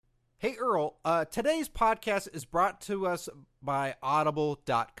Hey, Earl, today's podcast is brought to us by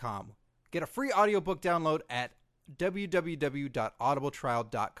Audible.com. Get a free audiobook download at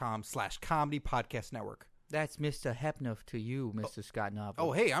www.audibletrial.com/comedy podcast network. That's Mr. Hepner to you, Mr. Scott Novel.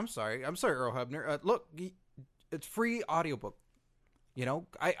 Oh, hey, I'm sorry, Earl Hebner. Look, it's free audiobook. You know,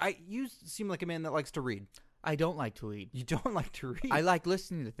 you seem like a man that likes to read. I don't like to read. You don't like to read? I like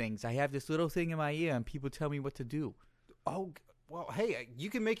listening to things. I have this little thing in my ear, and people tell me what to do. Oh, well, hey, you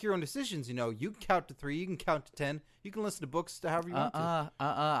can make your own decisions, you know. You can count to 3, you can count to 10, you can listen to books to however you want to.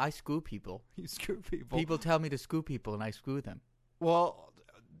 I screw people. You screw people. People tell me to screw people, and I screw them. Well,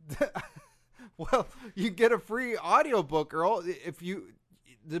 you get a free audiobook, Earl.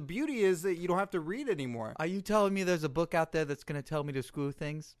 The beauty is that you don't have to read anymore. Are you telling me there's a book out there that's going to tell me to screw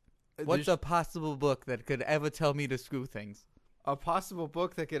things? What's a possible book that could ever tell me to screw things? A possible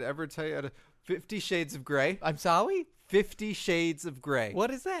book that could ever tell you 50 Shades of Grey. I'm sorry? 50 Shades of Grey.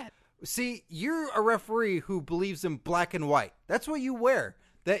 What is that? See, you're a referee who believes in black and white. That's what you wear.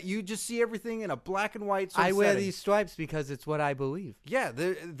 That you just see everything in a black and white sort of I wear setting. these stripes because it's what I believe. Yeah,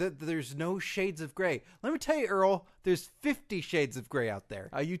 there's no shades of gray. Let me tell you, Earl, there's 50 shades of gray out there.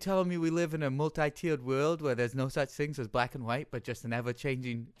 Are you telling me we live in a multi-tiered world where there's no such things as black and white, but just an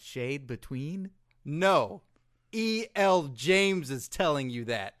ever-changing shade between? No. E.L. James is telling you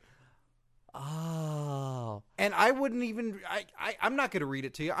that. Oh. And I wouldn't even, I'm not going to read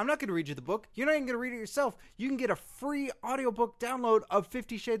it to you. I'm not going to read you the book. You're not even going to read it yourself. You can get a free audiobook download of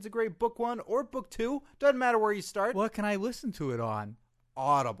 50 Shades of Grey, Book 1 or Book 2. Doesn't matter where you start. What can I listen to it on?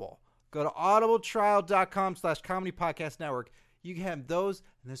 Audible. Go to audibletrial.com/comedy podcast network. You can have those,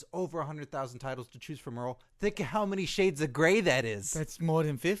 and there's over 100,000 titles to choose from, Earl. Think of how many shades of gray that is. That's more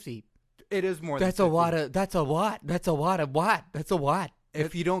than 50. It is more than 50. That's a lot.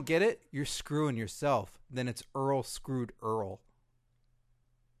 If you don't get it, you're screwing yourself. Then it's Earl screwed Earl.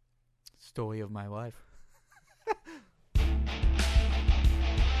 Story of my life.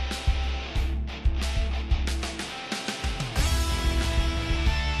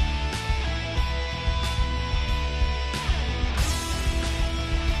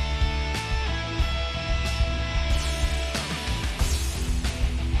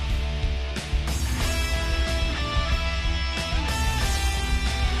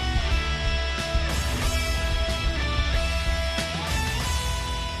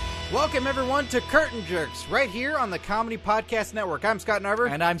 Welcome, everyone, to Curtain Jerks, right here on the Comedy Podcast Network. I'm Scott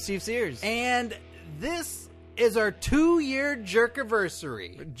Narver. And I'm Steve Sears. And this is our 2-year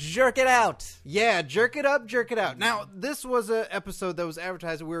Jerkiversary. Jerk it out. Yeah, jerk it up, jerk it out. Now, this was an episode that was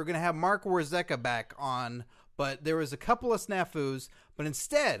advertised. We were going to have Mark Warzeka back on, but there was a couple of snafus. But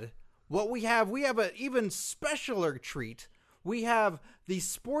instead, what we have an even specialer treat. We have the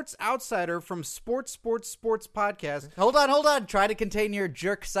Sports Outsider from Sports Podcast. Hold on. Try to contain your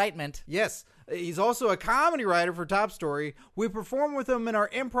jerk excitement. Yes. He's also a comedy writer for Top Story. We perform with him in our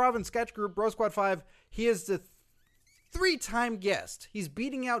improv and sketch group, Bro Squad 5. He is the 3-time guest. He's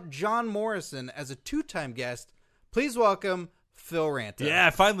beating out John Morrison as a 2-time guest. Please welcome Phil Ranta. Yeah, I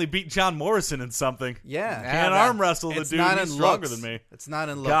finally beat John Morrison in something. Yeah. Can't arm wrestle the dude. He's stronger than me. It's not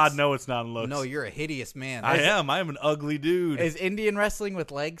in looks. God, no, it's not in looks. No, you're a hideous man. I am. I am an ugly dude. Is Indian wrestling with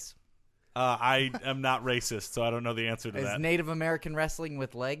legs? I am not racist, so I don't know the answer to Is that. Native American wrestling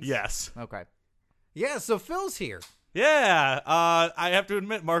with legs? Yes. Okay. Yeah, so Phil's here. Yeah. I have to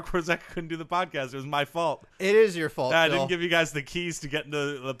admit, Mark Warzeka couldn't do the podcast. It was my fault. It is your fault, I Phil. didn't give you guys the keys to get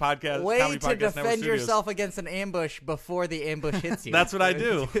into the podcast. Way Comedy to Podcast Network defend Studios. yourself against an ambush before the ambush hits you. That's what I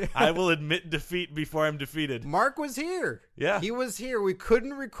do. I will admit defeat before I'm defeated. Mark was here. Yeah. He was here. We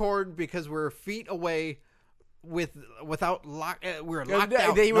couldn't record because we were feet away we were locked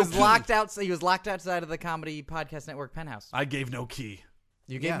out. He was No locked key. out. He was locked outside of the Comedy Podcast Network penthouse. I gave no key.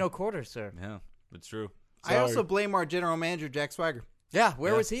 You gave Yeah. no quarters, sir. Yeah, it's true. I also blame our general manager, Jack Swagger. Yeah,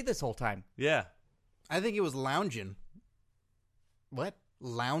 where was he this whole time? Yeah. I think he was lounging. What?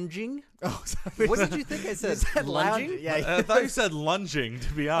 Lounging? Oh, sorry. What did you think I said? You said Lunging? lounge? Yeah. I thought you said lunging,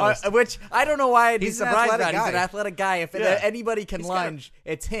 to be honest. Which I don't know why I'd be He's an surprised athletic about. He's an guy. athletic guy. If Yeah. anybody can He's got a- lunge,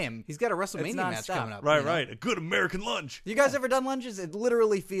 it's him. He's got a WrestleMania It's match nonstop. coming up. Right, you know? right. A good American lunge. You guys ever done lunges? It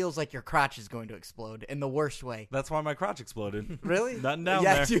literally feels like your crotch is going to explode in the worst way. That's why my crotch exploded. Really? Nothing down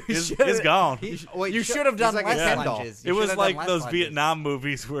Yeah, there. you It's should've- gone. You should have done he's like a less Ken doll. lunges. It You was should have like done less those lunges. Vietnam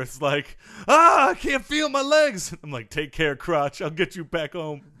movies where it's like, I can't feel my legs. I'm like, take care, crotch. I'll get you back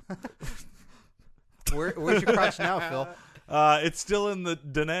home. Where's your crotch now, Phil? It's still in the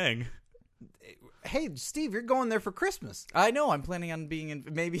Da Nang. Hey, Steve, you're going there for Christmas. I know. I'm planning on being in.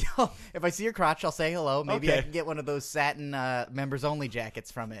 Maybe if I see your crotch, I'll say hello. Maybe I Okay. can get one of those satin members only jackets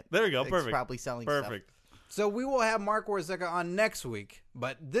from it. There you go. It's Perfect. probably selling Perfect. So we will have Mark Warzeka on next week,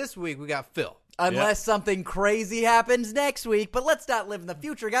 but this week we got Phil. Unless something crazy happens next week. But let's not live in the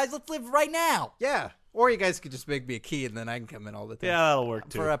future, guys. Let's live right now. Yeah. Or you guys could just make me a key and then I can come in all the time. Yeah, that'll work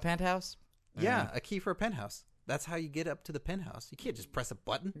too. For a penthouse? Yeah, a key for a penthouse. That's how you get up to the penthouse. You can't just press a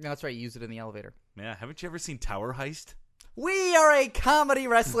button. No, that's right. Use it in the elevator. Yeah, haven't you ever seen Tower Heist? We are a comedy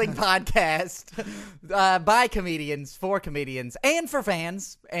wrestling podcast by comedians, for comedians, and for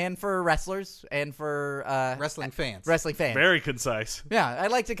fans, and for wrestlers, and for Wrestling fans. wrestling fans. Very concise. Yeah, I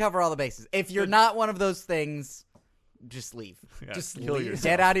like to cover all the bases. If you're not one of those things, just leave. Yeah, Just kill leave. yourself.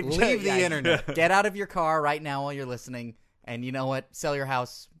 Get out of Leave the yeah, internet. Get out of your car right now while you're listening. And you know what? Sell your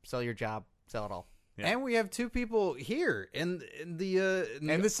house, sell your job, sell it all. Yeah. And we have two people here in the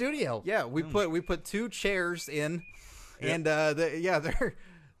In the studio. yeah, we put two chairs in, and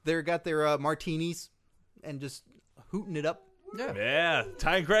they're got their martinis and just hooting it up. Yeah,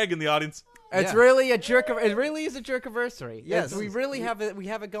 Ty and Craig in the audience. It's Yeah. really a jerk. It really is a jerkiversary. Yes. we really have it. We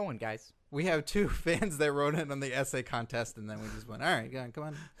have it going, guys. We have two fans that wrote in on the essay contest, and then we just went, all right, come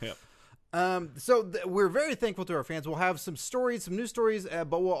on. Yep. So we're very thankful to our fans. We'll have some stories, some news stories,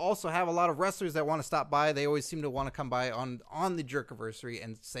 but we'll also have a lot of wrestlers that want to stop by. They always seem to want to come by on the Jerkiversary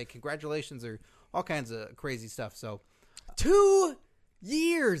and say congratulations or all kinds of crazy stuff. So 2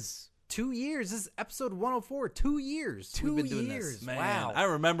 years. 2 years. This is episode 104. 2 years. 2 we've been doing years. This. Man, Wow. I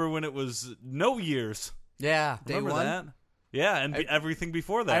remember when it was no years. Yeah. Day Remember one? that? Yeah, and everything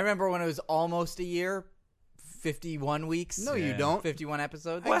before that. I remember when it was almost a year, 51 weeks. No, you Yeah. don't. 51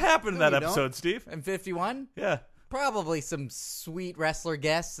 episodes. What happened in No, that you don't. episode, Steve? And 51? Yeah. Probably some sweet wrestler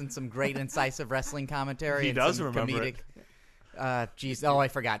guests and some great incisive wrestling commentary. He and does some remember comedic. it. Geez. Oh, I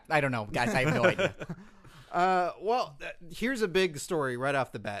forgot. I don't know. Guys, I have no idea. Here's a big story right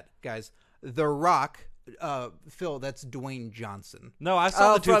off the bat, guys. The Rock, Phil, that's Dwayne Johnson. No, I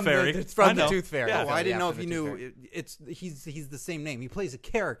saw the Tooth from Fairy. It's from I the know. Tooth Fairy. Yeah. Oh, I didn't know if from you the knew. Tooth Fairy. He's the same name. He plays a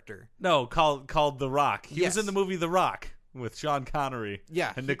character. No, called The Rock. He Yes. was in the movie The Rock with Sean Connery.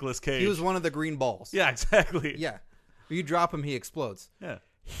 Yeah, And Nicolas Cage. He was one of the green balls. Yeah, exactly. Yeah. You drop him, he explodes. Yeah.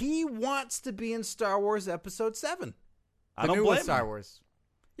 He wants to be in Star Wars Episode 7. I The don't new blame one, Star him. Wars.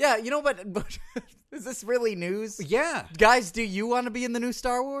 Yeah, you know, but is this really news? Yeah. Guys, do you want to be in the new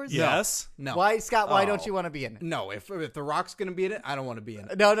Star Wars? Yes. No. Why, Scott? Why Oh. don't you want to be in it? No, if The Rock's going to be in it, I don't want to be in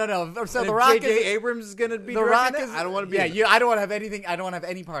it. No. So And the if Rock J.J. is Abrams is going to be the Rock directing is. it, I don't want to be Yeah, in it. I don't want to have anything. I don't want to have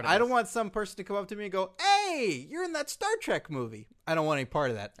any part of it. I don't want some person to come up to me and go, hey, you're in that Star Trek movie. I don't want any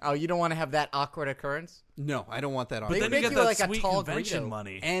part of that. Oh, you don't want to have that awkward occurence? No, I don't want that on. But They then make you get you that like a sweet tall convention Greedo.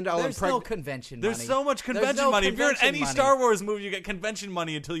 money. And I'll There's no impreg- convention There's money. so much There's convention no money. If you're in convention any money. Star Wars movie, you get convention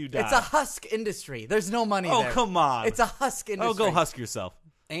money until you die. It's a husk industry. There's no money Oh, there. come on. It's a husk industry. Oh, go husk yourself.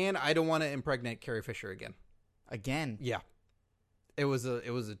 and I don't want to impregnate Carrie Fisher again. Again. Yeah. It was a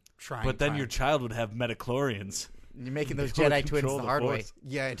trying But then time. your child would have metachlorians. You're making those They would Jedi twins control the the hard way. Force.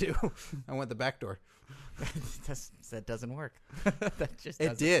 Yeah, I do. I went the back door. That doesn't work. That just It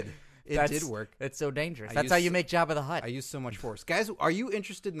doesn't. did. It That's- did work. It's so dangerous. I That's how used you to- make Jabba the Hutt. I used so much force. Guys, are you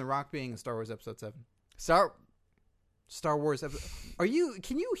interested in The Rock being in Star Wars Episode 7? Star Wars episode.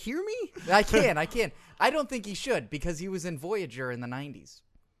 Can you hear me? I can. I don't think he should because he was in Voyager in the 90s.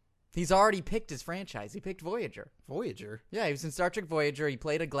 He's already picked his franchise. He picked Voyager. Voyager. Yeah, he was in Star Trek Voyager. He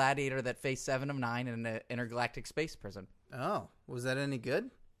played a gladiator that faced 7 of 9 in an intergalactic space prison. Oh, was that any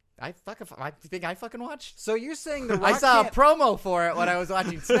good? I think I fucking watched. So you're saying The Rock I saw a can't- promo for it when I was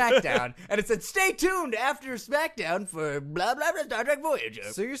watching SmackDown, and it said, "Stay tuned after SmackDown for blah blah blah Star Trek Voyager."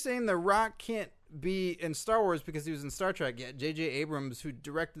 So you're saying The Rock can't be in Star Wars because he was in Star Trek, yet J.J. Abrams, who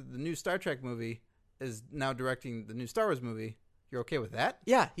directed the new Star Trek movie, is now directing the new Star Wars movie. You're okay with that?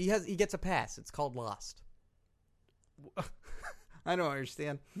 Yeah, he gets a pass. It's called Lost. I don't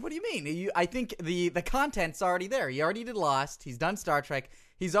understand. What do you mean? I think the content's already there. He already did Lost. He's done Star Trek.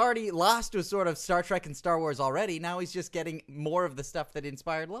 He's already Lost was sort of Star Trek and Star Wars already. Now he's just getting more of the stuff that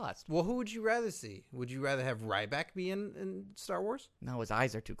inspired Lost. Well, who would you rather see? Would you rather have Ryback be in Star Wars? No, his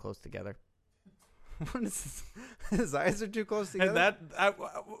eyes are too close together. What is this? His eyes are too close together. And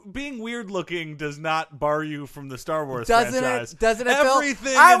being weird looking does not bar you from the Star Wars Doesn't franchise. it? Doesn't it, Phil?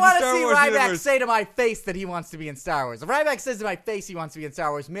 Everything I in the want to Star see Wars Ryback universe. say to my face that he wants to be in Star Wars. If Ryback says to my face he wants to be in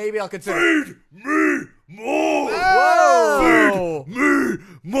Star Wars, maybe I'll consider. Feed me more. Whoa! Feed me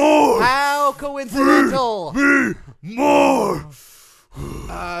more. How coincidental! Me more.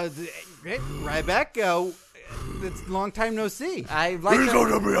 Ryback, it's a long time no see. I like He's your,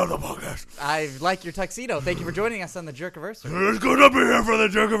 going to be on the podcast. I like your tuxedo. Thank you for joining us on the Jerkiversary. He's going to be here for the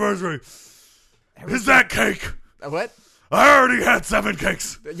Jerkiversary. Is that cake? What? I already had 7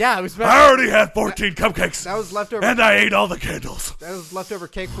 cakes. Yeah, it was. I already had 14 cupcakes. That was leftover. And I ate all the candles. That was leftover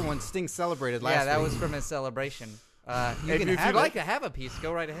cake from when Sting celebrated last Yeah, that week. was from his celebration. You If can you'd have like it. to have a piece,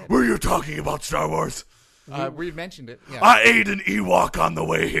 go right ahead. Were you talking about Star Wars? We mentioned it. Yeah. I ate an Ewok on the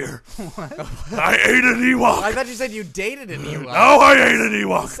way here. I ate an Ewok. I thought you said you dated an Ewok. No, I ate an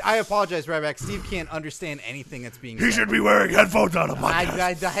Ewok. I apologize, Ryback. Steve can't understand anything that's being He said. should be wearing headphones on a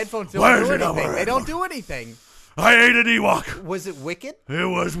podcast. The headphones Why don't is do he not anything. wearing They don't headphones? do anything. I ate an Ewok. Was it Wicked? It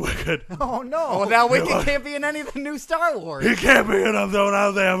was wicked. Oh no! Well, now Wicked what? can't be in any of the new Star Wars. He can't be in them, though.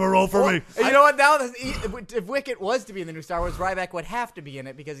 Now they have a role for me. And you know what? Now, if Wicket was to be in the new Star Wars, Ryback would have to be in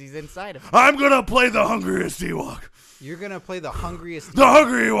it because he's inside of it. I'm going to play the hungriest Ewok. You're gonna play the hungriest. The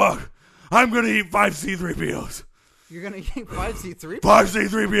hungry Ewok. I'm going to eat 5 C-3POs. You're gonna eat 5C3. 5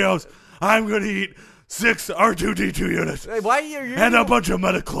 C-3POs. I'm going to eat 6 R2-D2 units. Hey, why are you? And a bunch of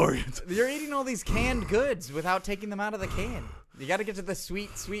metachlorians. You're eating all these canned goods without taking them out of the can. You got to get to the sweet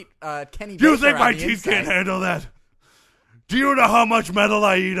Kenny. Do you Baker think my on the teeth inside. can't handle that? Do you know how much metal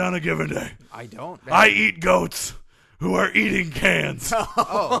I eat on a given day? I don't. I eat goats who are eating cans.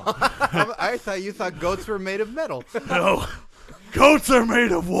 Oh, I thought you thought goats were made of metal. No. Goats are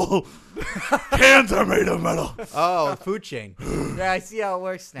made of wool. Cans are made of metal. Oh, food chain. Yeah, I see how it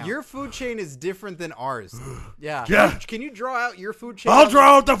works now. Your food chain is different than ours. yeah. Yeah. Can you draw out your food chain? I'll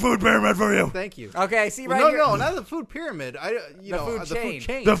draw out the food pyramid for you. Thank you. Okay, I see right no, here. no, not the food pyramid. The food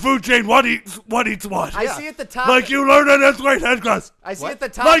chain. The food chain, what eats what? I see at the top. Like you learned in 8th grade head class. I see What? at the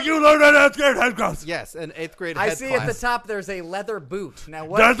top. Like you learned in 8th grade head class. Yes, an 8th grade I head see class. at the top. There's a leather boot. Now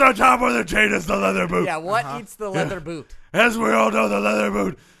what? That's the top of the chain is the leather boot. Yeah, what eats the leather boot? As we all know, the leather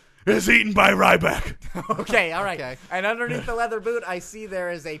boot is eaten by Ryback. Okay, all right. Okay. And underneath the leather boot, I see there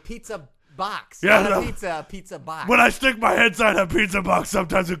is a pizza box. Yeah, Not no. a pizza box. When I stick my head inside a pizza box,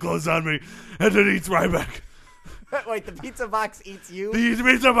 sometimes it closes on me, and it eats Ryback. Wait, the pizza box eats you? The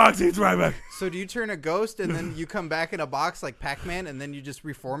pizza box eats Ryback. So do you turn a ghost and then you come back in a box like Pac-Man and then you just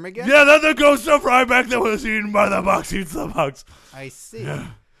reform again? Yeah, then the ghost of Ryback that was eaten by the box eats the box. I see.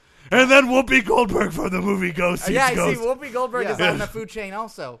 And then Whoopi Goldberg from the movie Ghost eats Yeah, I Ghost. see. Whoopi Goldberg is Yeah. on the food chain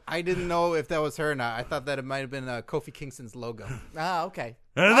also. I didn't know if that was her or not. I thought that it might have been Kofi Kingston's logo. Ah, okay.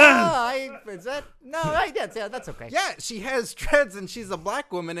 And then, Is that? No, yeah, that's okay. Yeah, she has dreads and she's a black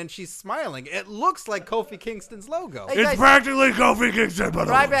woman and she's smiling. It looks like Kofi Kingston's logo. Hey, it's guys, practically Kofi Kingston, but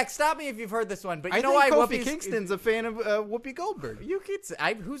Ryback, stop me if you've heard this one. But you I know think why Kofi Whoopi's Kingston's a fan of Whoopi Goldberg. You could say,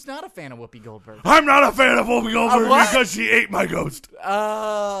 who's not a fan of Whoopi Goldberg? I'm not a fan of Whoopi Goldberg what? because she ate my ghost.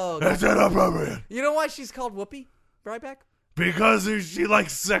 Oh, That's inappropriate. you know why she's called Whoopi? Ryback? Because she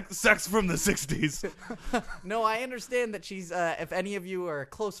likes sex from the 60s. No, I understand that she's. If any of you are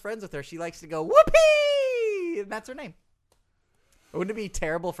close friends with her, she likes to go Whoopi, and that's her name. Wouldn't it be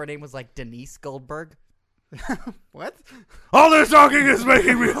terrible if her name was like Denise Goldberg? What? All this talking is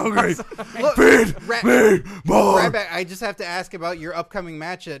making me hungry. Look, Feed me more. Ryback, I just have to ask about your upcoming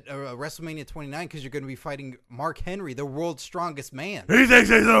match at WrestleMania 29 because you're going to be fighting Mark Henry, the world's strongest man. He thinks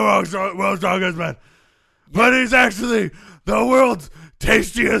he's the world's strongest man. But he's actually the world's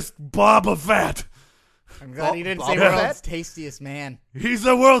tastiest blob of fat. I'm glad he didn't Boba say Fett? world's tastiest man. He's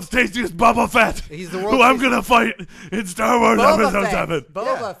the world's tastiest Boba Fett. He's the who world's I'm going to fight in Star Wars Episode 7.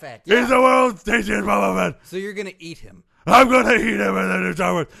 Boba Fett. He's the world's tastiest Boba Fett. So you're going to eat him. I'm going to eat him in the new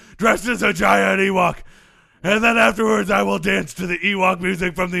Star Wars, dressed as a giant Ewok. And then afterwards, I will dance to the Ewok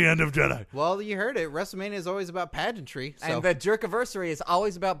music from the end of Jedi. Well, you heard it. WrestleMania is always about pageantry. So, And the Jerkiversary is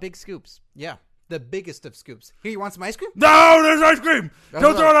always about big scoops. yeah, the biggest of scoops. Here, you want some ice cream? No, there's ice cream.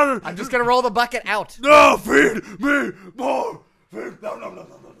 Don't throw it on. I'm just gonna roll the bucket out. No, feed me more. No.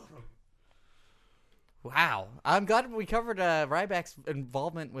 Wow, I'm glad we covered Ryback's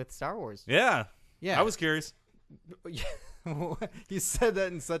involvement with Star Wars. Yeah. Yeah. I was curious. You said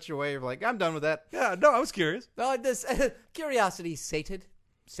that in such a way. You're like, I'm done with that. Yeah, no, I was curious. This curiosity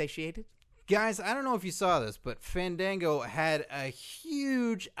satiated. Guys, I don't know if you saw this, but Fandango had a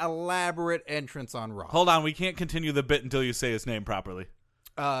huge, elaborate entrance on Raw. Hold on, we can't continue the bit until you say his name properly.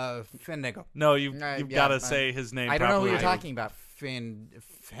 Fandango. No, you've yeah, got to say his name I don't know properly. who you're talking about.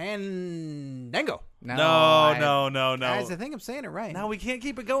 Fandango. No. Guys, I think I'm saying it right. No, we can't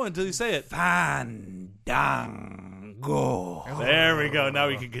keep it going until you say it. Fandango. There we go. Now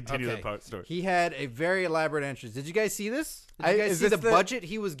we can continue Okay. the story. He had a very elaborate entrance. Did you guys see this? Did you guys is see this the budget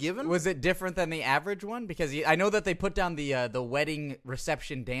he was given? Was it different than the average one? Because I know that they put down the wedding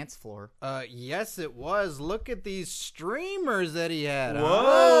reception dance floor. Yes, it was. Look at these streamers that he had. huh?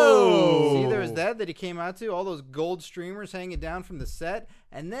 Whoa. See, there was that he came out to. All those gold streamers hanging down from the set.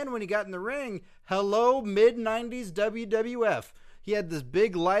 And then when he got in the ring, hello, mid-90s WWF. He had this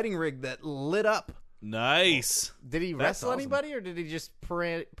big lighting rig that lit up Nice. Did he That's wrestle awesome. anybody, or did he just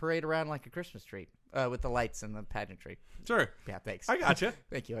parade around like a Christmas tree with the lights and the pageantry? Sure. Yeah, thanks. I gotcha.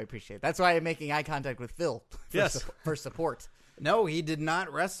 Thank you. I appreciate it. That's why I'm making eye contact with Phil. Yes. For support. No, he did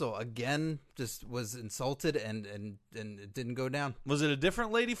not wrestle. Again, just was insulted and it didn't go down. Was it a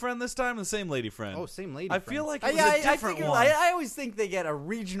different lady friend this time or the same lady friend? Oh, same lady. I friend. feel like it was a different one. I always think they get a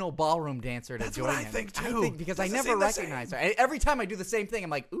regional ballroom dancer to That's join what I in. think, I too. think because I Doesn't never seem the recognize her. Every time I do the same thing,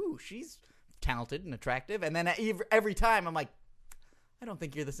 I'm like, ooh, she's talented and attractive. And then every time I'm like, I don't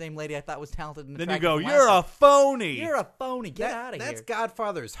think you're the same lady I thought was talented and Then you attractive. go, from you're last a phony. time. You're a phony. Get out of here. That's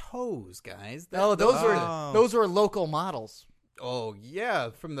Godfather's hose, guys. No, those Oh. were local models. Oh yeah,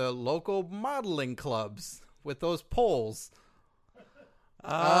 from the local modeling clubs with those poles.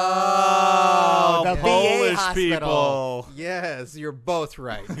 Oh, the VA Polish hospital. people. Yes, you're both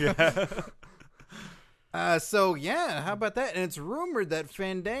right. Yeah. So yeah, how about that? And it's rumored that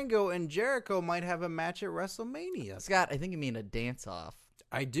Fandango and Jericho might have a match at WrestleMania. Scott, I think you mean a dance-off.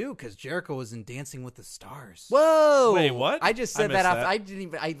 I do, because Jericho was in Dancing with the Stars. Whoa! Wait, what? I just I said that missed off. that. I didn't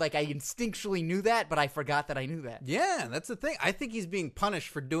even. I instinctually knew that, but I forgot that I knew that. Yeah, that's the thing. I think he's being punished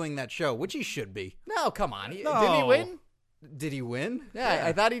for doing that show, which he should be. No, come on. No. Did he win? Did he win? Yeah,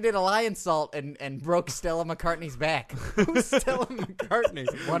 I thought he did a lion salt and broke Stella McCartney's back. Who's Stella McCartney?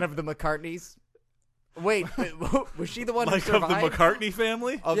 One of the McCartneys. Wait, was she the one Like who of the survived? McCartney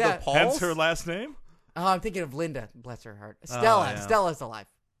family? Of Yeah. the Pauls? Hence her last name? Oh, I'm thinking of Linda. Bless her heart. Stella. yeah. Stella's alive.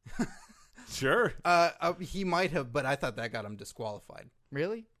 Sure. He might have, but I thought that got him disqualified.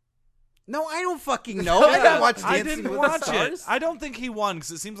 Really? No, I don't fucking know. I didn't watch I Dancing didn't with watch the it. Stars. I don't think he won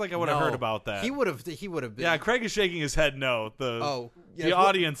because it seems like I would have No. heard about that. He would have. He would have been. Yeah, Craig is shaking his head no. Oh, The yes,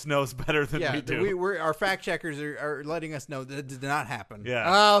 audience knows better than Yeah, we do. we're our fact checkers are letting us know that did not happen. yeah.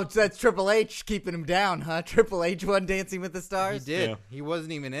 Oh, that's Triple H keeping him down, huh? Triple H won Dancing with the he Stars? did. Yeah. He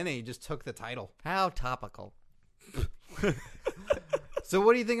wasn't even in it. He just took the title. How topical. So,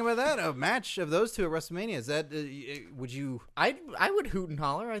 what do you think about that? A match of those two at WrestleMania? Is that would you I would hoot and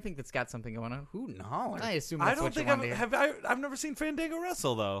holler. I think that's got something going on. hoot and holler? I assume I that's don't what think you want to hear. I've never seen Fandango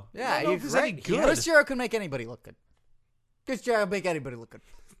wrestle though. Yeah, I don't know if you've he's any right. good. Chris Jericho can make anybody look good. Chris Jericho make anybody look good.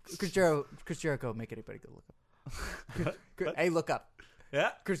 Chris Jericho make anybody good look good. Hey, look up.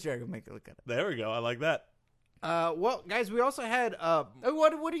 Yeah, Chris Jericho make it look good. there we go. I like that. Well, guys, we also had.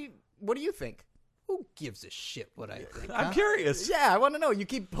 What do you think? Who gives a shit what I think? I'm huh? curious. Yeah, I want to know. You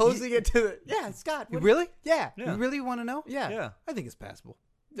keep posing it to the. Yeah, Scott. You what- really? Yeah. Yeah. You really want to know? Yeah. Yeah. I think it's passable.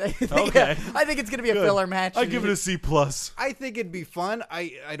 I think, Okay. I think it's gonna be a Good. filler match. I give it a C plus. I think it'd be fun.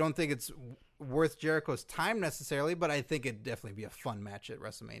 I don't think it's worth Jericho's time necessarily, but I think it'd definitely be a fun match at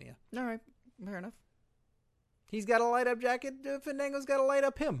WrestleMania. All right, fair enough. He's got a light up jacket. Fandango's got to light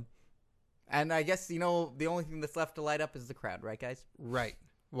up him. And I guess the only thing that's left to light up is the crowd, right, guys? Right.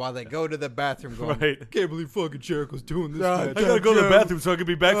 While they go to the bathroom going, Right. can't believe fucking Jericho's doing this I match. gotta go to the bathroom so I can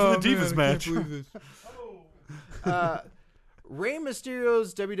be back for the Oh, Divas man, I match. can't believe this. Rey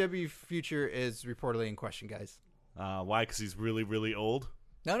Mysterio's WWE future is reportedly in question, guys. Why? Because he's really, really old.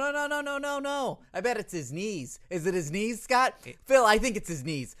 No. I bet it's his knees. Is it his knees, Scott? Phil, I think it's his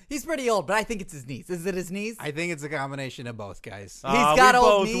knees. He's pretty old, but I think it's his knees. Is it his knees? I think it's a combination of both, guys. He's got we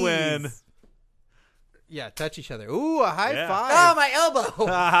old both knees. win. Yeah, touch each other. Ooh, a high Yeah. five. Oh, my elbow.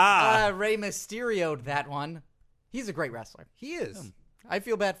 Ha Rey Mysterio'd that one. He's a great wrestler. He is. I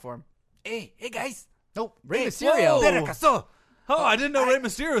feel bad for him. Hey guys. Nope. Rey Hey, Mysterio. whoa. Derek, so, Oh, I didn't know Rey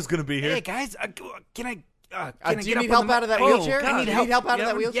Mysterio was gonna be here. hey guys, can I? Do you need help out of that Oh, wheelchair? God. Do you need help out of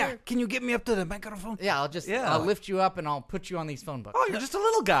that Yeah, wheelchair? can you get me up to the microphone? Yeah, Yeah. I'll lift you up and I'll put you on these phone books. Oh, you're just a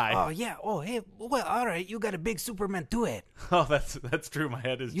little guy. Oh yeah. Oh hey. Well, all right. You got a big Superman 2 head. Oh, that's true. My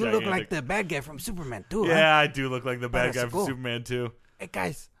head is You gigantic. look like the bad guy from Superman 2. Yeah, I do look like the bad that's guy from cool. Superman 2. Hey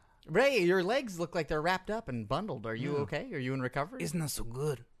guys, Ray, your legs look like they're wrapped up and bundled. Are you okay? Are you in recovery? it's not so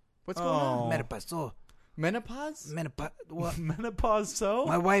good. What's going on? Oh. Me pasó. Menopause? Menopause. What? Menopause, so?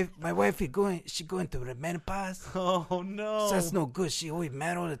 My wife, she going through the menopause. Oh no. So that's no good. She always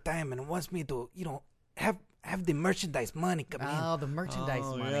mad all the time and wants me to, have the merchandise money come Oh, the merchandise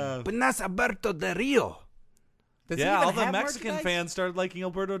Oh, money. yeah. in. But not Alberto Del Rio. Does he Yeah, even all the have Mexican merchandise? fans started liking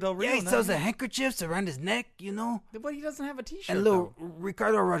Alberto Del Rio. Yeah, he now. sells the handkerchiefs around his neck, But he doesn't have a T-shirt. and little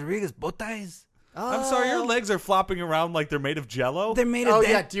Ricardo Rodriguez bow ties. I'm sorry, your legs are flopping around like they're made of Jello. They're made Oh of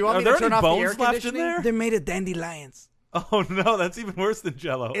yeah. Do you want Are me there to turn any off the bones air left in conditioning? there? They're made of dandelions. Oh no, that's even worse than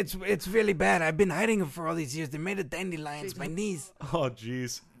Jello. It's really bad. I've been hiding them for all these years. They're made of dandelions. My knees. Oh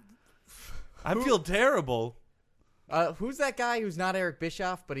jeez. I feel terrible. Who's that guy who's not Eric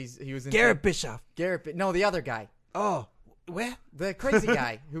Bischoff, but he was in Garrett Bischoff. No, the other guy, Oh, where? the crazy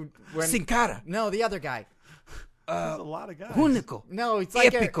guy who Sin Cara. No, the other guy. There's a lot of guys. Único. No, it's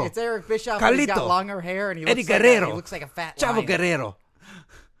like Épico. it's Eric Bischoff. He's got Carlito. longer hair and he Eddie looks like Guerrero. he looks like a fat Chavo lion. Guerrero.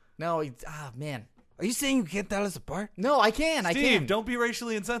 No, man. Are you saying you can't tell us apart? No, I can. I Steve, can. don't be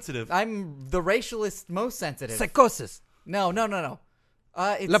racially insensitive. I'm the racialist most sensitive. Psychosis. No.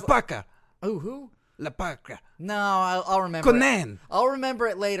 It's La Paca. Oh, who? La Paca. No, I'll remember. it. Conan. I'll remember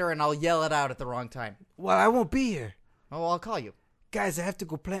it later and I'll yell it out at the wrong time. Well, I won't be here. Oh, I'll call you. Guys, I have to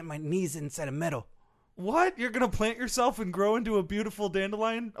go plant my knees inside a meadow. What? You're gonna plant yourself and grow into a beautiful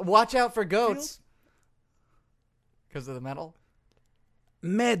dandelion? Watch out for goats. Because of the metal?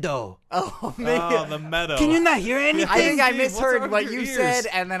 Meadow. Oh, man. Oh, the meadow. Can you not hear anything? I think I Steve, what's wrong misheard with what your you ears? said,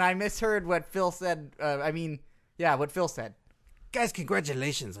 and then I misheard what Phil said. What Phil said. Guys,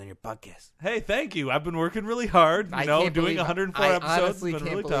 congratulations on your podcast. Hey, thank you. I've been working really hard. I Doing can't believe 104 I episodes honestly has been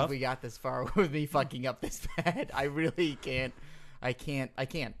can't really believe tough. we got this far with me fucking up this bad. I really can't. I can't.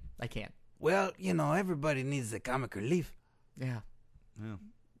 Well, everybody needs a comic relief. Yeah. Yeah.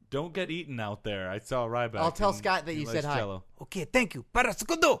 Don't get eaten out there. I saw Ryback. I'll tell and Scott that he you likes said hi. Jell-O. Okay, thank you. Para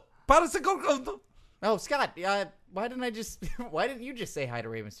segundo. Oh, Scott. Why didn't you just say hi to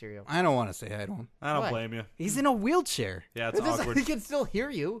Rey Mysterio? I don't want to say hi to him. I don't Why? blame you. He's in a wheelchair. Yeah, it's It doesn't- awkward. He can still hear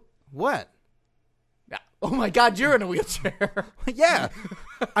you. What? Oh my God, you're in a wheelchair. Yeah.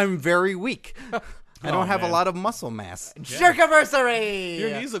 I'm very weak. I Oh, don't have man. a lot of muscle mass. Jerkiversary!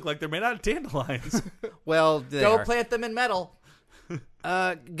 Your knees look like they're made out of dandelions. Well, they Go are. plant them in metal.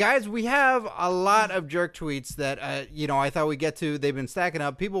 Guys, we have a lot of jerk tweets that I thought we'd get to. They've been stacking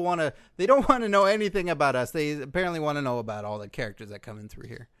up. People they don't want to know anything about us. They apparently want to know about all the characters that come in through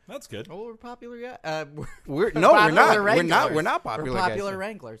here. That's good. Oh, we're popular guys. We're popular not. wranglers. We're not popular. We're guys. popular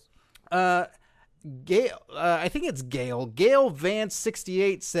wranglers. Gail, I think it's Gail. Gail Vance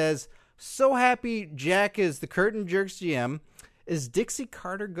 68 says, "So happy Jack is the Curtain Jerks GM. Is Dixie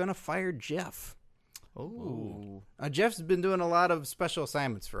Carter gonna fire Jeff?" Ooh. Jeff's been doing a lot of special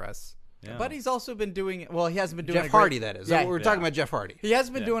assignments for us. Yeah. But he's also been doing. Well, he hasn't been doing. Jeff a great, Hardy, that is. Yeah, We're talking about Jeff Hardy. he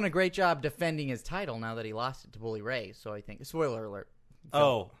hasn't been Yeah. doing a great job defending his title now that he lost it to Bully Ray. So I think spoiler alert.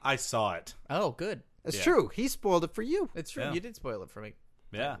 Oh, I saw it. Oh, good. It's Yeah. true. He spoiled it for you. It's true. Yeah. You did spoil it for me.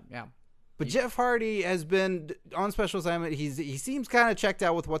 Yeah. Yeah. But Jeff Hardy has been on special assignment. He seems kind of checked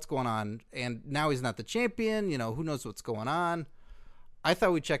out with what's going on, and now he's not the champion. Who knows what's going on? I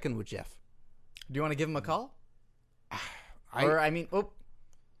thought we'd check in with Jeff. Do you want to give him a call? I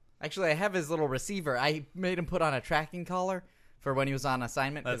Actually, I have his little receiver. I made him put on a tracking collar for when he was on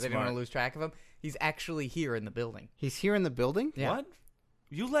assignment because That's I didn't want to smart. lose track of him. He's actually here in the building. He's here in the building. Yeah. What?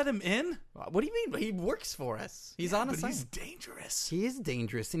 You let him in? What do you mean? He works for us. He's on But assignment. he's dangerous. He is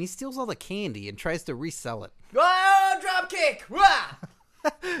dangerous, and he steals all the candy and tries to resell it. Oh, drop kick! Wah!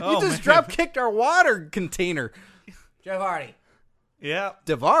 Oh, you just man. drop kicked our water container, Jeff Hardy. Yeah.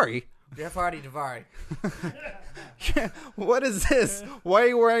 Davari. Jeff Hardy, Davari. What is this? Why are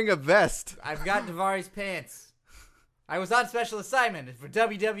you wearing a vest? I've got Davari's pants. I was on special assignment for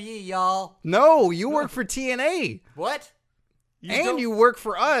WWE, y'all. No, you work for TNA, What? and you work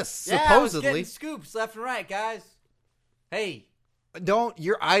for us. Yeah, I was supposedly, getting scoops left and right, guys. Hey, don't.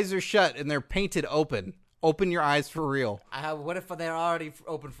 Your eyes are shut and they're painted open. Open your eyes for real. what if they're already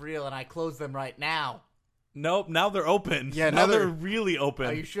open for real and I close them right now? Nope, now they're open. Yeah, now now they're they're- really open.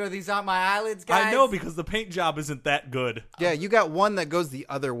 Are you sure these aren't my eyelids, guys? I know because the paint job isn't that good. Yeah, you got one that goes the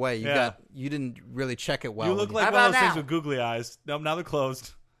other way. Yeah. You didn't really check it well. you look when like How one of about those things now? with googly eyes. Nope, now they're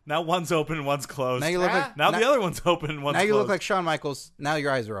closed. Now one's open and one's closed. now you look Huh? like Now the other one's open and one's now you closed. look like Shawn Michaels. Now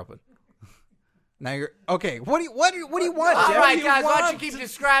your eyes are open. Now you're okay. What do you want, All Jeff? right, you guys, why don't want? you keep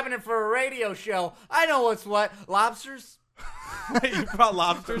describing it for a radio show? I know what's what. Lobsters? You brought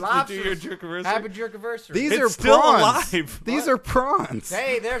lobsters, to do your Lobsters. jerkiversary? Happy jerkiversary. These It's are still prawns. alive. These are prawns.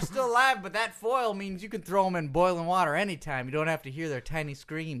 Hey, they're still alive, but that foil means you can throw them in boiling water anytime. You don't have to hear their tiny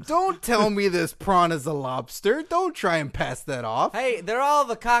screams. Don't tell me this prawn is a lobster. Don't try and pass that off. Hey, they're all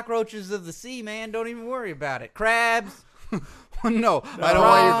the cockroaches of the sea, man. Don't even worry about it. Crabs. No, I don't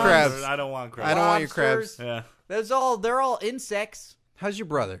want your Prawns. crabs. I don't want crabs. I don't want your crabs. Lobsters. Yeah. They're all insects. How's your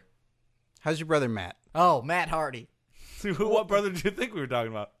brother? How's your brother Matt? Oh, Matt Hardy. What brother did you think we were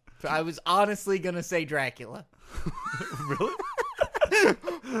talking about? I was honestly gonna say Dracula. Really?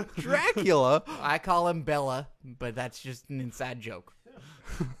 Dracula. I call him Bella, but that's just an inside joke.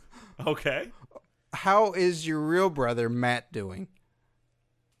 Okay. How is your real brother Matt doing?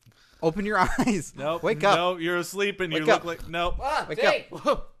 Open your eyes. Nope. Wake up. No, you're asleep and you Wake look up. like nope. Ah, Wake Dave.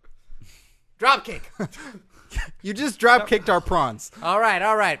 Drop kick. You just drop kicked our prawns. All right.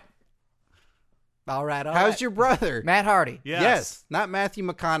 How's your brother? Matt Hardy? Yes. Not Matthew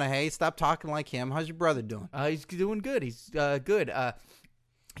McConaughey. Stop talking like him. How's your brother doing? He's doing good. He's good.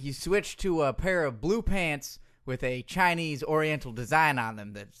 He switched to a pair of blue pants with a Chinese Oriental design on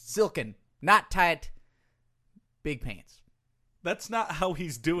them. That's silken, not tight, big pants. That's not how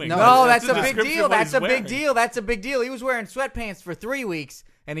he's doing. No, that's the a big description deal. of what That's he's a big wearing. deal. That's a big deal. He was wearing sweatpants for 3 weeks,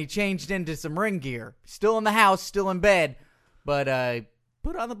 and he changed into some ring gear. Still in the house, still in bed, but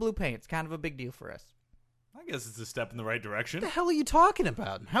put on the blue pants. Kind of a big deal for us. I guess it's a step in the right direction. What the hell are you talking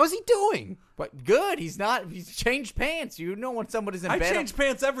about? How is he doing? But good. He's changed pants. You know when somebody's in I bed. change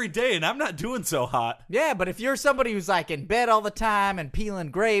pants every day, and I'm not doing so hot. Yeah, but if you're somebody who's like in bed all the time and peeling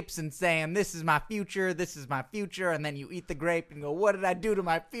grapes and saying, this is my future, and then you eat the grape and go, what did I do to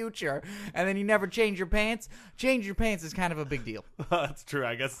my future? And then you never change your pants is kind of a big deal. That's true.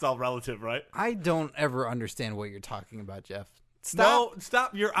 I guess it's all relative, right? I don't ever understand what you're talking about, Jeff. No,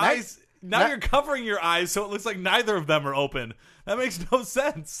 stop. Your eyes. Now not- you're covering your eyes, so it looks like neither of them are open. That makes no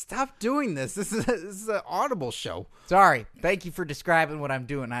sense. Stop doing this. This is an audible show. Sorry. Thank you for describing what I'm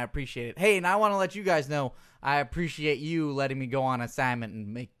doing. I appreciate it. Hey, and I want to let you guys know I appreciate you letting me go on assignment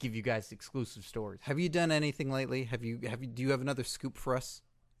and give you guys exclusive stories. Have you done anything lately? Do you have another scoop for us?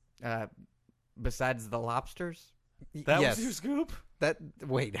 Besides the lobsters? That Yes. was your scoop?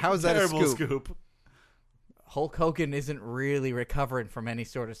 Wait, how is that a Terrible scoop? Hulk Hogan isn't really recovering from any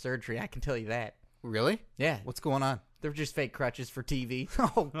sort of surgery. I can tell you that. Really? Yeah. What's going on? They're just fake crutches for TV.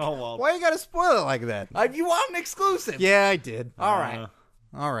 Oh, well. why you gotta spoil it like that? You want an exclusive? Yeah, I did. All right.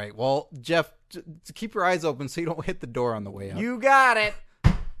 All right. Well, Jeff, keep your eyes open so you don't hit the door on the way out. You got it.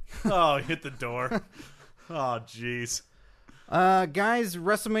 Oh, hit the door. Oh, jeez. Guys,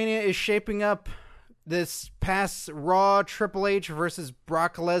 WrestleMania is shaping up. This past Raw, Triple H versus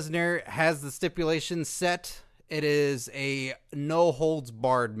Brock Lesnar has the stipulation set. It is a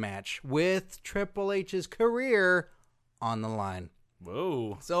no-holds-barred match with Triple H's career on the line.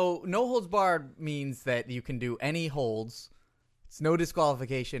 Whoa. So no holds barred means that you can do any holds. It's no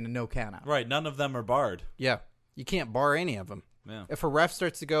disqualification and no count out. Right, none of them are barred. Yeah, you can't bar any of them. Yeah. If a ref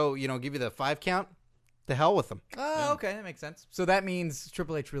starts to go, give you the 5 count, the hell with them. Oh, okay, that makes sense. So that means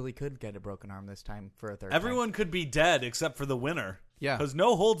Triple H really could get a broken arm this time for a third Everyone could be dead except for the winner. Yeah. Because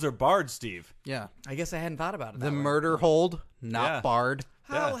no holds are barred, Steve. Yeah. time. I guess I hadn't thought about it. The that way. murder hold, not Yeah. barred.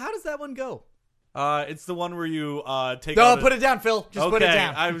 How does that one go? It's the one where you take No, out put it down, Phil. Just put it Okay,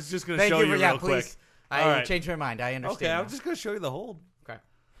 down. I was just going to Thank show you you for real please. quick. I All right. changed my mind. I understand. Okay, now. I'm just going to show you the hold. Okay.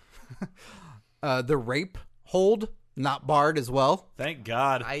 The rape hold, not barred as well. Thank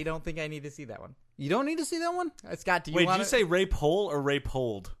God. I don't think I need to see that one. You don't need to see that one? Scott, do you Wait, did want you say rape hole or rape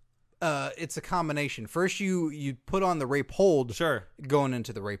hold? It's a combination. First, you put on the rape hold, Sure. going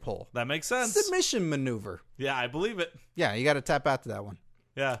into the rape hole. That makes sense. Submission maneuver. Yeah, I believe it. Yeah, you got to tap out to that one.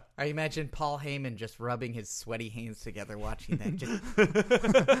 Yeah. I imagine Paul Heyman just rubbing his sweaty hands together watching that. Just,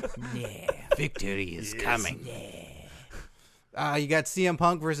 Yeah, victory is coming. Yeah. You got CM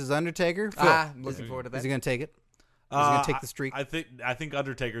Punk versus Undertaker. Phil, I'm looking forward to that. is he going to take it? Is he going to take the streak? I think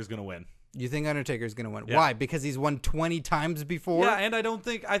Undertaker's going to win. You think Undertaker's going to win? Yeah. Why? Because he's won 20 times before? Yeah, and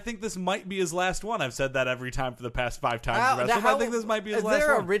I think this might be his last one. I've said that every time for the past 5 times. I think this might be his Is last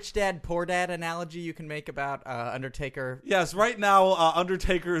there one. a rich dad, poor dad analogy you can make about Undertaker? Yes, right now,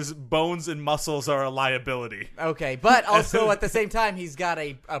 Undertaker's bones and muscles are a liability. Okay, but also at the same time, he's got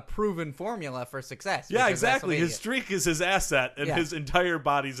a proven formula for success. Yeah, which is exactly. His WrestleMania. streak is his asset, and Yeah. his entire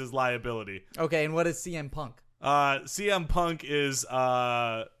body's his liability. Okay, and what is CM Punk? CM Punk is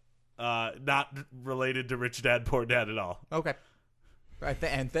not related to Rich Dad Poor Dad at all. Okay, right,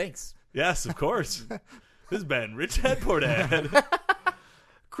 and thanks. Yes, of course. This has been Rich Dad Poor Dad.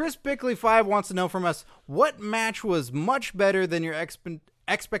 Chris Bickley 5 wants to know from us, what match was much better than your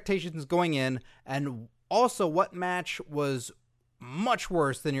expectations going in, and also what match was much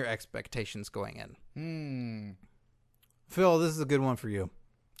worse than your expectations going in? Phil, this is a good one for you,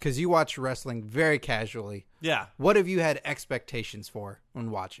 because you watch wrestling very casually. Yeah. What have you had expectations for when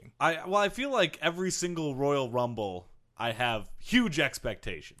watching? I feel like every single Royal Rumble, I have huge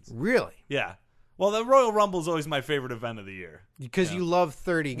expectations. Really? Yeah. Well, the Royal Rumble is always my favorite event of the year. Because you love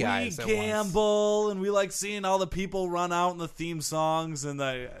 30 guys we at once. gamble, and we like seeing all the people run out in the theme songs, and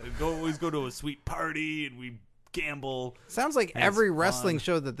always go to a sweet party, and we gamble. Sounds like And every it's wrestling fun.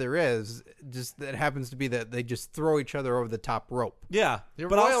 show that there is, just that happens to be that they just throw each other over the top rope. Yeah. Your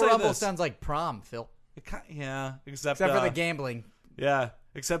but I'll Royal say Rumble this. sounds like prom, Phil. Yeah, except Except for the gambling. Yeah,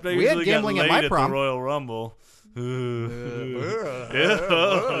 except I We had usually gambling get at laid my at prom. the Royal Rumble. Oh,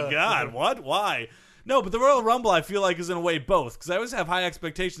 God, what? Why? No, but the Royal Rumble, I feel like, is in a way both, because I always have high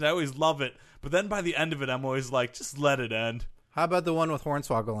expectations. I always love it, but then by the end of it, I'm always like, just let it end. How about the one with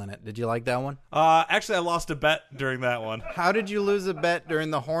Hornswoggle in it? Did you like that one? Actually, I lost a bet during that one. How did you lose a bet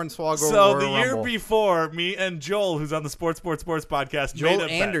during the Hornswoggle So Royal the year Rumble? before, me and Joel, who's on the Sports podcast, Joel made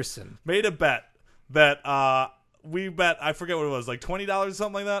a Anderson. Bet, made a bet that we bet, I forget what it was, like $20 or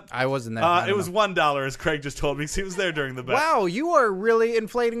something like that. I wasn't there. I It don't was know. $1, as Craig just told me, because he was there during the bet. Wow, you are really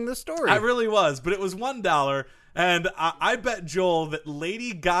inflating the story. I really was, but it was $1. And I bet Joel that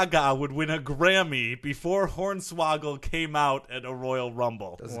Lady Gaga would win a Grammy before Hornswoggle came out at a Royal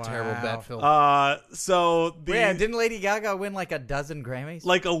Rumble. That's a terrible bet, Phil. So Yeah, didn't Lady Gaga win like a dozen Grammys?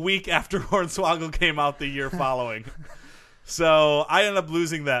 like a week after Hornswoggle came out the year following. So I ended up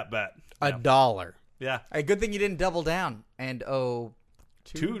losing that bet. $1. Yeah. A good thing you didn't double down and owe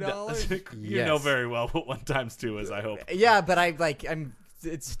 $2. You Yes. know very well what 1 times 2 is, I hope. Yeah, but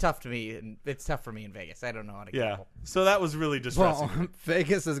it's tough to me, and it's tough for me in Vegas. I don't know how to Yeah. gamble. So that was really distressing. Well,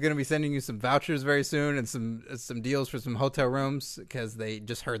 Vegas is going to be sending you some vouchers very soon and some deals for some hotel rooms because they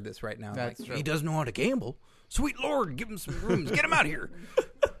just heard this right now. That's Like, true. he doesn't know how to gamble. Sweet Lord, give him some rooms. Get him out here.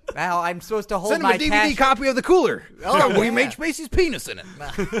 Now I'm supposed to hold Send him my a DVD cash. copy of The Cooler. Oh, Got William yeah. H. Macy's penis in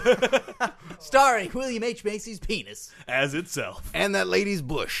it. Starring William H. Macy's penis. As itself. And that lady's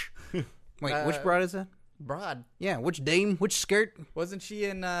bush. Wait, which broad is that? Broad. Yeah, which dame? Which skirt? Wasn't she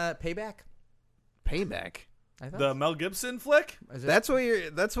in Payback? Payback. I thought The Mel Gibson flick? Is it That's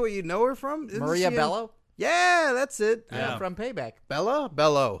what you know her from? Isn't Maria she in- Bello? Yeah, that's it. Yeah. From Payback. Bello.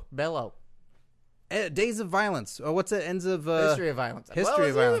 Bello. Days of Violence. Oh, what's it? Ends of History of Violence. History of I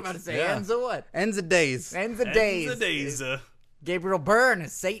was Violence. about to say Yeah. ends of what? Ends of Days. Ends of days. The days. Gabriel Byrne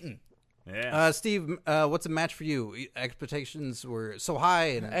is Satan. Yeah. Steve, what's a match for you? Expectations were so high,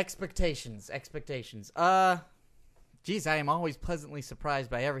 and Expectations. Geez, I am always pleasantly surprised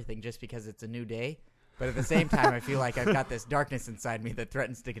by everything just because it's a new day. But at the same time, I feel like I've got this darkness inside me that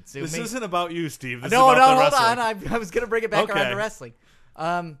threatens to consume This me. isn't about you, Steve. This No, is about the hold wrestling. on. I was going to bring it back around Okay. to wrestling.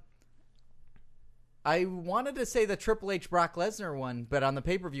 I wanted to say the Triple H Brock Lesnar one, but on the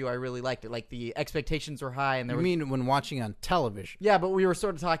pay-per-view, I really liked it. Like, the expectations were high, and there you was... mean when watching on television? Yeah, but we were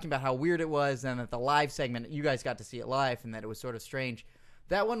sort of talking about how weird it was, and at the live segment, you guys got to see it live, and that it was sort of strange.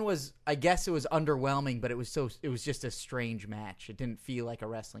 That one was, I guess it was underwhelming, but it was just a strange match. It didn't feel like a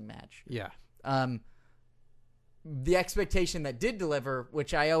wrestling match. Yeah. The expectation that did deliver,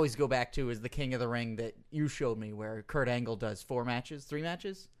 which I always go back to, is the King of the Ring that you showed me, where Kurt Angle does 3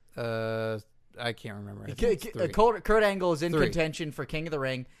 matches. I can't remember. I think it's 3. Kurt Angle is in 3. contention for King of the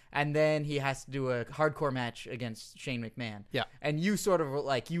Ring, and then he has to do a hardcore match against Shane McMahon. Yeah. And you sort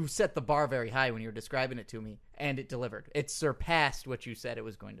of you set the bar very high when you were describing it to me, and it delivered. It surpassed what you said it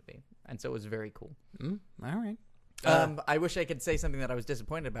was going to be, and so it was very cool. All right. I wish I could say something that I was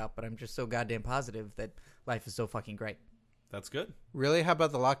disappointed about, but I'm just so goddamn positive that life is so fucking great. That's good. Really? How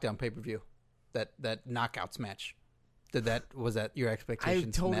about the lockdown pay-per-view? That knockouts match. Was that your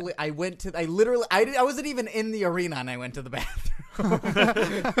expectations? I wasn't even in the arena, and I went to the bathroom.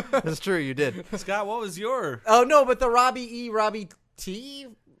 That's true. You did. Scott, what was your... Oh no, but the Robbie T,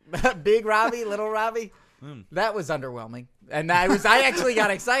 Big Robbie, Little Robbie, that was underwhelming. And I actually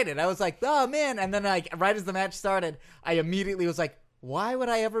got excited. I was like, oh man! And then right as the match started, I immediately was like, why would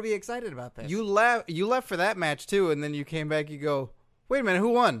I ever be excited about this? You left for that match too, and then you came back. You go, wait a minute, who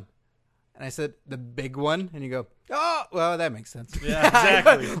won? And I said the big one, and you go, oh, well, that makes sense. Yeah,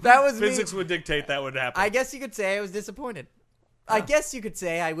 exactly. That was me. Physics would dictate that would happen. I guess you could say I was disappointed. I guess you could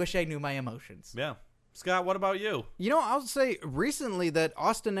say I wish I knew my emotions. Yeah. Scott, what about you? You know, I'll say recently that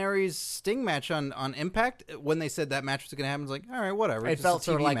Austin Aries Sting match on Impact, when they said that match was going to happen, I was like, all right, whatever. It Just felt a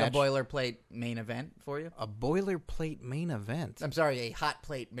sort of TV like match. a boilerplate main event for you. A boilerplate main event. I'm sorry, a hot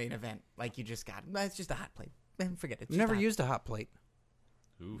plate main event. Like you just got. It's just a hot plate. Man, forget it. It's I've just never a hot- used a hot plate.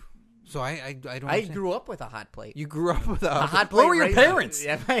 Ooh. So I don't I understand. grew up with a hot plate. You grew up with a hot plate. Where were your raised- parents?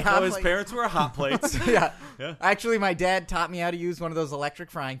 Yeah, my hot Oh, his plate. parents were hot plates. Yeah. Yeah. Actually, my dad taught me how to use one of those electric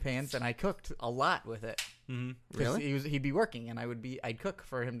frying pans, and I cooked a lot with it. Mm-hmm. 'Cause Really? He'd be working, and I'd cook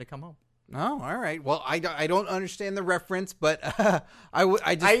for him to come home. Oh, all right. Well, I don't understand the reference, but I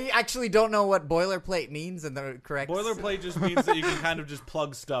just I actually don't know what boilerplate means in the correct. Boilerplate just means that you can kind of just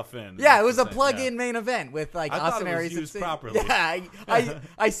plug stuff in. Yeah, it was a That's the thing, plug-in yeah. main event with like I thought Austin it was Aries and used Sting. properly. Yeah,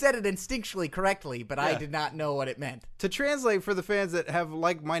 I said it instinctually correctly, but I Yeah. did not know what it meant. to translate for the fans that have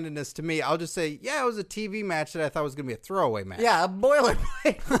like-mindedness to me, I'll just say, yeah, it was a TV match that I thought was going to be a throwaway match. Yeah, a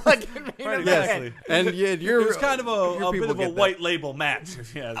boilerplate plug-in main Right, event. exactly. And yeah, It was kind of a your bit people of a get that. white label match.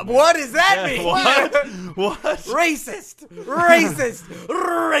 If you ask me. What does that Yeah, mean? what? What? Racist,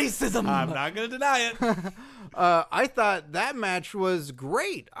 racism. I'm not going to deny it. I thought that match was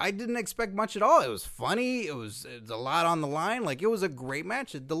great. I didn't expect much at all. It was funny. It was a lot on the line. Like, it was a great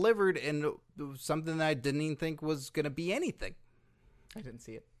match. It delivered, and it was something that I didn't even think was going to be anything. I didn't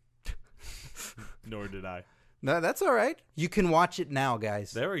see it. Nor did I. No, that's all right. You can watch it now,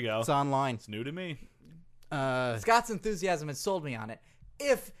 guys. There we go. It's online. It's new to me. Scott's enthusiasm has sold me on it.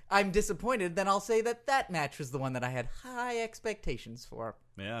 if I'm disappointed, then I'll say that match was the one that I had high expectations for.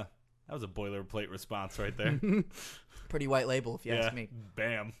 Yeah, that was a boilerplate response right there. Pretty white label, if you ask me.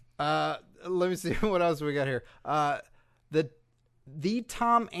 Bam. Let me see what else we got here. The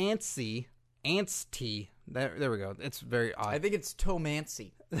Tom Anstey. There we go. It's very odd. I think it's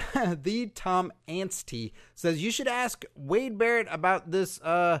Tomancy. The Tom Anstey says you should ask Wade Barrett about this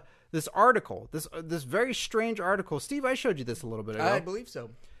article. This very strange article. Steve, I showed you this a little bit ago. I believe so.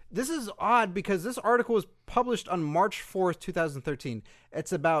 This is odd because this article was published on March 4th, 2013. It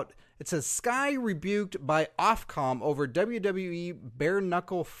says Sky rebuked by Ofcom over WWE bare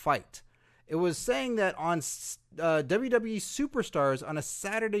knuckle fight. It was saying that on WWE Superstars on a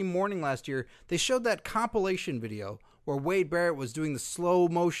Saturday morning last year, they showed that compilation video where Wade Barrett was doing the slow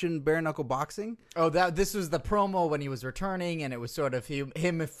motion bare knuckle boxing. Oh, this was the promo when he was returning, and it was sort of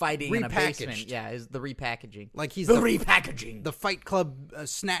him fighting in a basement. Repackaged. Yeah, is the repackaging. Like he's the repackaging. the Fight Club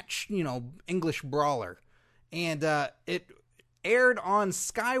snatch, English brawler. And it aired on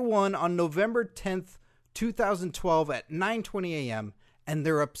Sky One on November 10th, 2012 at 9:20 a.m., and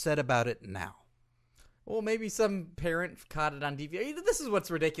they're upset about it now. Well, maybe some parent caught it on DVR. This is what's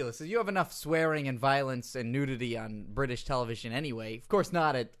ridiculous. Is you have enough swearing and violence and nudity on British television anyway. Of course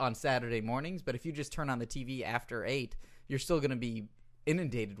not on Saturday mornings, but if you just turn on the TV after 8, you're still going to be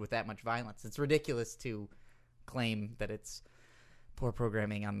inundated with that much violence. It's ridiculous to claim that it's poor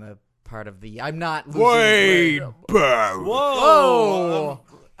programming on the part of the... I'm not losing... Wade Barrett. Whoa!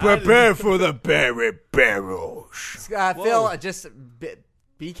 Prepare for the Barrett Barrels. Phil, just...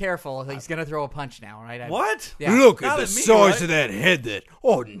 Be careful. He's going to throw a punch now, right? What? Yeah. Look Not at the at me, size right? of that head that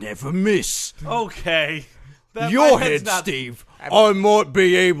I'd never miss. Okay. My Your head's head, not- Steve, I might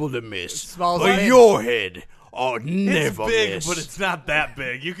be able to miss. small as But mine. your head, I'd It's never big, miss. but it's not that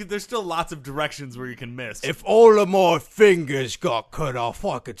big. There's still lots of directions where you can miss. If all of my fingers got cut off,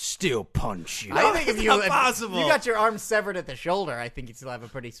 I could still punch you. I think if it's you not possible. you got your arm severed at the shoulder, I think you still have a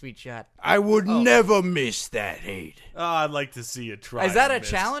pretty sweet shot. I would never miss that head. Oh, I'd like to see you try. Is that and a miss.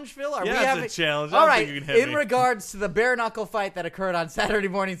 challenge, Phil? Are Yeah, we it's a having... challenge. I All don't right. think you can hit In me. regards to the bare knuckle fight that occurred on Saturday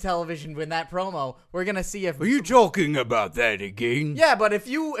morning television with that promo, we're gonna see if... Are you talking about that again? Yeah, but if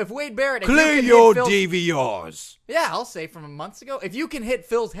Wade Barrett... if you Clear can hit your Phil's- DVRs. Yeah, I'll say from months ago. If you can hit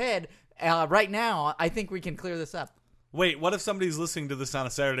Phil's head right now, I think we can clear this up. Wait, what if somebody's listening to this on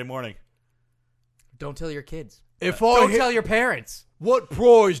a Saturday morning? Don't tell your kids. If Don't tell your parents. What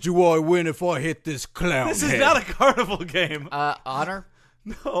prize do I win if I hit this clown This head? is not a carnival game. Honor?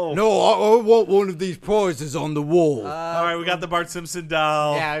 No. No, I want one of these prizes on the wall. All right, we got the Bart Simpson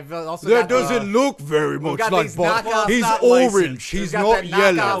doll. Yeah, I've also that got doesn't look very much got like these Bart. knockoff- He's not orange. licensed. He's We've got not the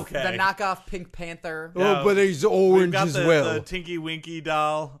yellow. knockoff, Okay. the knockoff Pink Panther. Yeah. Oh, but he's We've orange got as the, well. the Tinky Winky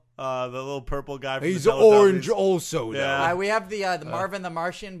doll, the little purple guy from He's the orange Teletubbies. also, Yeah. though. We have the Marvin the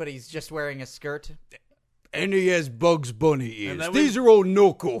Martian, but he's just wearing a skirt. And he has Bugs Bunny ears. then These are all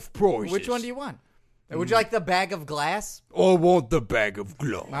knockoff prizes. Which one do you want? Would you like the bag of glass? I want the bag of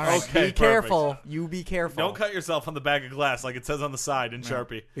gloves. All right, Okay, be careful. You be careful. Don't cut yourself on the bag of glass like it says on the side in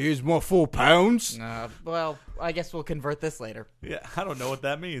Sharpie. Here's my £4. Well, I guess we'll convert this later. Yeah, I don't know what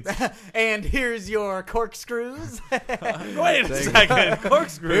that means. And here's your corkscrews. Wait a second.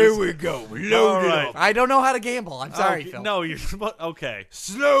 Corkscrews. Here we go. Load All it right. up. I don't know how to gamble. I'm sorry, Okay, Phil. no, you're okay.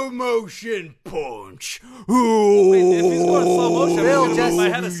 Slow motion punch. Wait, if he's going slow motion, Phil, I'm gonna just put my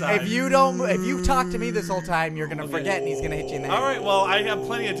head aside. if you talk to me this whole time, you're gonna forget, and he's gonna hit you in the head. All right, well, I have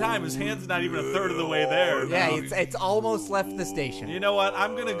plenty of time. His hand's not even a third of the way there. Yeah, it's almost left the station. You know what?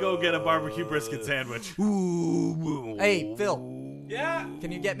 I'm gonna go get a barbecue brisket sandwich. Hey, Phil, Yeah,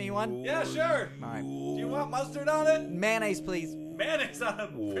 can you get me one? yeah, sure. All right, Do you want mustard on it? mayonnaise, please. Mayonnaise on a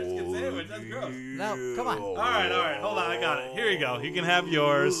brisket sandwich? That's gross. No, come on. All right. Hold on, I got it. Here you go. You can have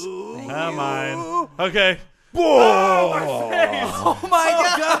yours. Have mine. Okay. Oh, my face. Oh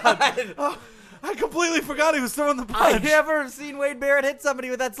my God! I completely forgot he was throwing the I punch. never seen Wade Barrett hit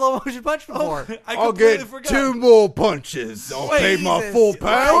somebody with that slow motion punch before. I I'll completely get forgot. 2 more punches. I'll pay my Jesus. £4.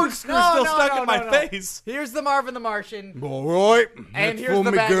 Corkscrew's No, still no, stuck no, in my no, no. face. Here's the Marvin the Martian, All right. and That's here's for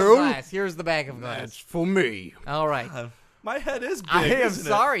the me, bag girl. of glass. Here's the bag of glass. That's for me. All right. My head is big. I am isn't it?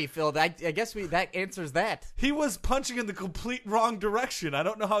 sorry, Phil. I guess that answers that. He was punching in the complete wrong direction. I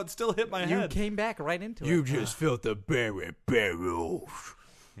don't know how it still hit my You head. came back right into You it. just felt the Barrett Barrels.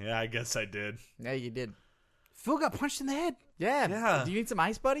 Yeah, I guess I did. Yeah, you did. Phil got punched in the head. Yeah. Yeah. Do you need some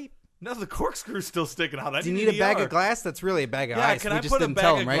ice, buddy? No, the corkscrew's still sticking out. Do you need a bag of glass? That's really a bag of Yeah, ice. can we I just put a didn't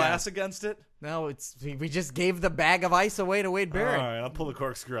tell bag him, of right? glass against it? No, we just gave the bag of ice away to Wade All Barrett. right, I'll pull the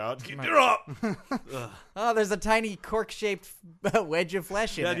corkscrew out. Get it up. Oh, there's a tiny cork-shaped wedge of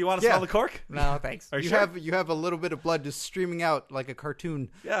flesh in Yeah, it. do you want to Yeah. smell the cork? No, thanks. Are you You sure? have a little bit of blood just streaming out like a cartoon.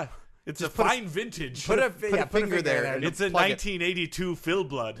 Yeah, it's a put a- fine vintage. Put a finger there and It's a plug it. 1982 Phil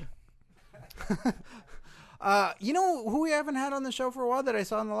Blood. You know who we haven't had on the show for a while that I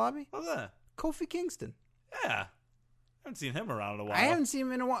saw in the lobby? What's that? Kofi Kingston. Yeah, I haven't seen him around in a while. I haven't seen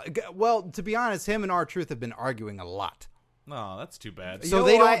him in a while. Well, to be honest, him and R-Truth have been arguing a lot. No, that's too bad. So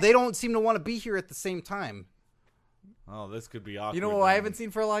they don't seem to want to be here at the same time. Oh, this could be awkward. You know what I haven't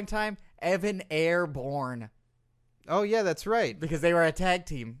seen for a long time? Evan Airborne. Oh yeah, that's right. Because they were a tag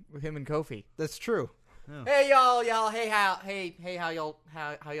team with him and Kofi. That's true. Hey y'all, hey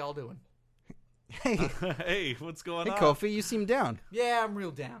how y'all doing? Hey, Hey, what's going hey, on? Kofi, you seem down. Yeah, I'm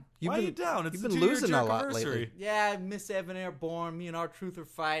real down. Why are you down? It's you've the been 2-year losing a lot jerkiversary. lately. Yeah, I miss Evan Airborne. Me and R-Truth are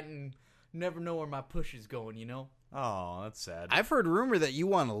fighting. Never know where my push is going, you know? Oh, that's sad. I've heard rumor that you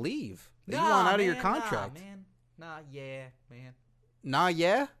want to leave. That you want out of your contract. Nah, man. Nah, yeah, man. Nah,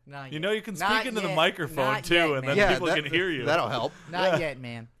 yeah? Nah, You yet. know you can Not speak into the yet. microphone Not too, yet, and man. then people can hear you. That'll help. Not yet,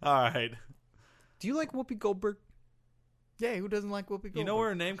 man. All right. Do you like Whoopi Goldberg? Yeah, who doesn't like Whoopi Goldberg? You know where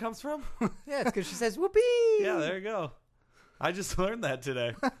her name comes from? Yeah, it's because she says whoopee. Yeah, there you go. I just learned that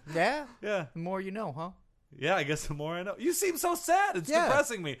today. Yeah? Yeah. The more you know, huh? Yeah, I guess the more I know. You seem so sad. It's Yeah.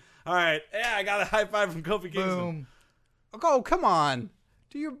 depressing me. All right. Yeah, I got a high five from Kofi Kingston. Boom. Oh, come on.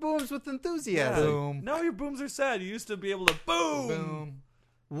 Do your booms with Yeah. enthusiasm. Boom. No, your booms are sad. You used to be able to boom. Boom.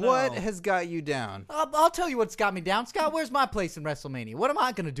 What No. has got you down? I'll tell you what's got me down. Scott, where's my place in WrestleMania? What am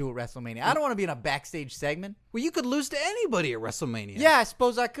I going to do at WrestleMania? I don't want to be in a backstage segment. Well, you could lose to anybody at WrestleMania. Yeah, I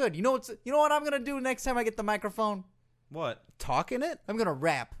suppose I could. You know what I'm going to do next time I get the microphone? What? Talking it? I'm going to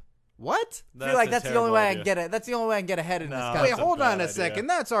rap. What? I feel like a that's the only terrible way I idea. can get it. That's the only way I can get ahead in this No. country. Wait, That's a hold on bad a idea. second.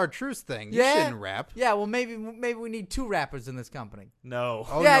 That's our truth thing. You Yeah? shouldn't rap. Yeah, well maybe we need 2 rappers in this company. No.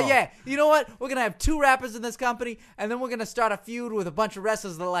 Oh, yeah, no. yeah. You know what? We're gonna have 2 rappers in this company, and then we're gonna start a feud with a bunch of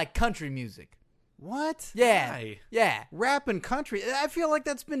wrestlers that like country music. What? Yeah, Why? yeah. Rap and country. I feel like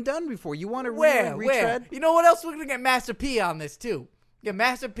that's been done before. You want to Where? retread? You know what else? We're gonna get Master P on this too. Get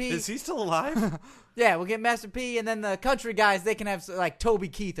Master P. Is he still alive? Yeah, we'll get Master P, and then the country guys. They can have like Toby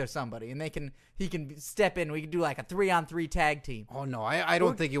Keith or somebody, and he can step in. We can do like a 3-on-3 tag team. Oh no, I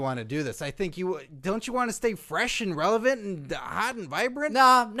don't think you want to do this. I think you want to stay fresh and relevant and hot and vibrant.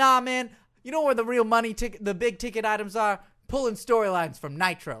 Nah, man. You know where the real money, the big ticket items are? Pulling storylines from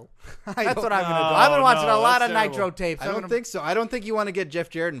Nitro. That's what I'm gonna do. I've been watching a lot that's of terrible. Nitro tapes. I don't think so. I don't think you want to get Jeff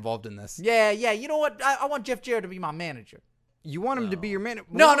Jarrett involved in this. Yeah. You know what? I want Jeff Jarrett to be my manager. You want him to be your man.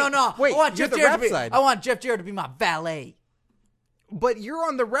 No. Wait, I want you're Jeff the Jarrett rap to be. side. I want Jeff Jarrett to be my valet. But you're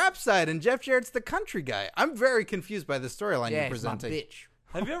on the rap side, and Jeff Jarrett's the country guy. I'm very confused by the storyline Yeah, you're he's my presenting. bitch.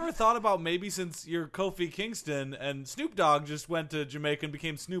 Have you ever thought about maybe since you're Kofi Kingston and Snoop Dogg just went to Jamaica and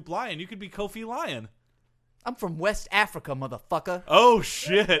became Snoop Lion, you could be Kofi Lion? I'm from West Africa, motherfucker. Oh,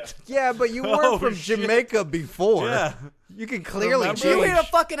 shit. Yeah, but you were Oh, from shit. Jamaica before. Yeah. You can clearly Remember? Do you hear the change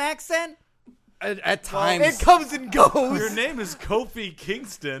fucking accent? at times. It comes and goes. Your name is Kofi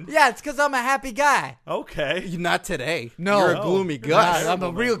Kingston. Yeah, it's because I'm a happy guy. Okay. Not today. No. You're a No. gloomy You're Gus. not. I'm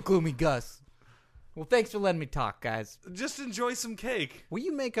a real gloomy Gus. Well, thanks for letting me talk, guys. Just enjoy some cake. Will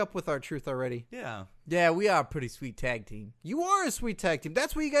you make up with our truth already? Yeah. Yeah, we are a pretty sweet tag team. You are a sweet tag team.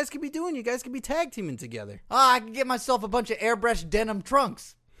 That's what you guys could be doing. You guys could be tag teaming together. I can get myself a bunch of airbrushed denim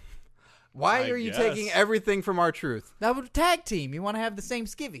trunks. Why I are you guess. taking everything from our truth? That would tag team. You want to have the same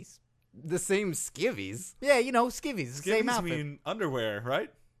skivvies. The same skivvies. Yeah, you know, skivvies. The same Skivvies outfit. mean underwear, right?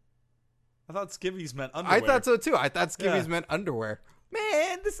 I thought skivvies meant underwear. I thought so too. I thought skivvies Yeah. meant underwear.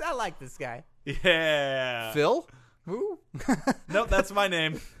 Man, I like this guy. Yeah. Phil? Who? Nope, that's my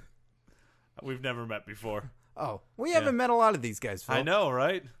name. We've never met before. Oh, we haven't met a lot of these guys, Phil. I know,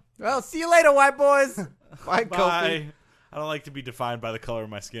 right? Well, see you later, white boys. Bye, Kofi. Bye. I don't like to be defined by the color of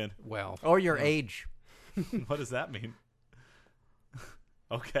my skin. Well, Or your age. What does that mean?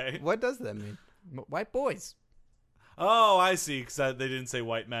 Okay. what does that mean? White boys. Oh, I see. Because they didn't say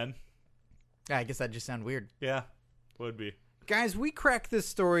white men. Yeah, I guess that just sounded weird. Yeah, would be. Guys, we cracked this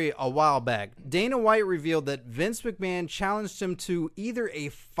story a while back. Dana White revealed that Vince McMahon challenged him to either a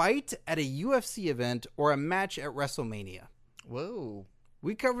fight at a UFC event or a match at WrestleMania. Whoa.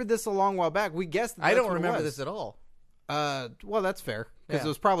 We covered this a long while back. We guessed that I that's don't what it remember was. this at all. Well, that's fair because Yeah. it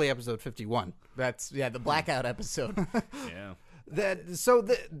was probably episode 51. That's, the blackout episode. Yeah.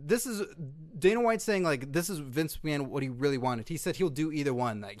 This is Dana White saying, like, this is Vince McMahon what he really wanted. He said he'll do either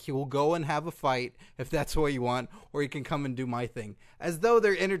one. Like, he will go and have a fight if that's what you want, or he can come and do my thing, as though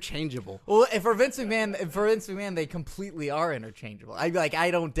they're interchangeable. Well, if for Vince McMahon, they completely are interchangeable. I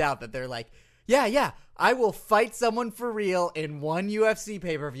don't doubt that they're like, yeah, I will fight someone for real in one UFC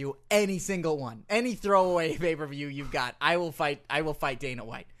pay-per-view, any single one, any throwaway pay-per-view you've got. I will fight Dana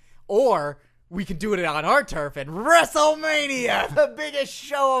White, or we can do it on our turf in WrestleMania, the biggest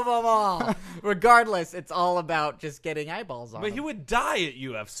show of them all. Regardless, it's all about just getting eyeballs on But him. he would die at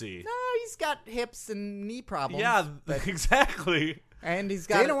UFC. No, he's got hips and knee problems. Yeah, exactly. And he's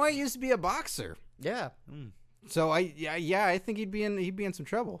got Dana White used to be a boxer, yeah. so I think he'd be in some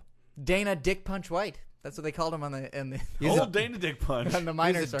trouble. Dana Dick Punch White. That's what they called him on the Old Dana Dick Punch. on the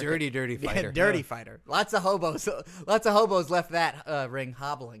minor He's a circuit. dirty fighter. Yeah, dirty fighter. Lots of hobos. Lots of hobos left that ring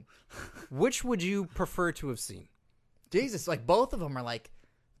hobbling. Which would you prefer to have seen? Jesus, like both of them are like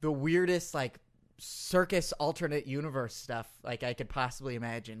the weirdest like circus alternate universe stuff like I could possibly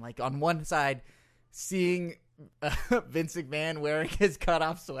imagine. Like on one side, seeing Vince McMahon wearing his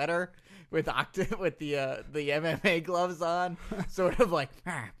cutoff sweater with the MMA gloves on, sort of like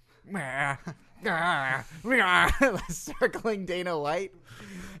circling Dana White,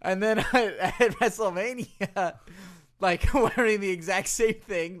 and then at WrestleMania, like wearing the exact same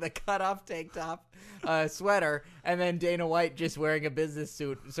thing, the cutoff tank top, sweater, and then Dana White just wearing a business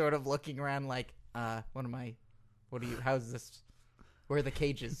suit, sort of looking around like, how's this? Where are the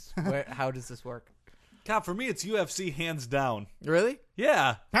cages? How does this work? God, for me, it's UFC hands down. Really?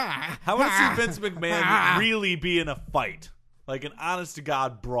 Yeah. I want to see Vince McMahon really be in a fight. Like an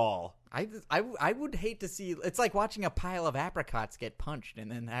honest-to-God brawl. I would hate to see. It's like watching a pile of apricots get punched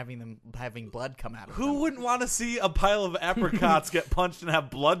and then having blood come out of them. Who wouldn't want to see a pile of apricots get punched and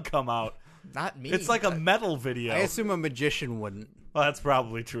have blood come out? Not me. It's like a metal video. I assume a magician wouldn't. Well, that's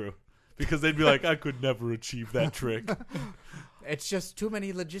probably true. Because they'd be like, I could never achieve that trick. It's just too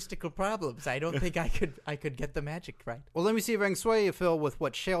many logistical problems. I don't think I could get the magic right. Well, let me see if I can sway you, Phil, with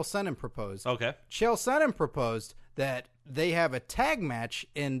what Chael Sonnen proposed. Okay. Chael Sonnen proposed that they have a tag match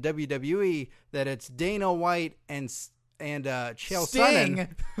in WWE that it's Dana White and Chael Sting.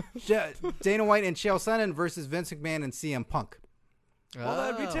 Sonnen. Dana White and Chael Sonnen versus Vince McMahon and CM Punk. Well,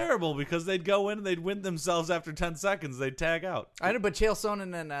 that'd be terrible because they'd go in and they'd win themselves after 10 seconds. They'd tag out. I know, but Chael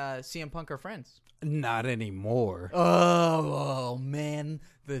Sonnen and CM Punk are friends. Not anymore. Oh man,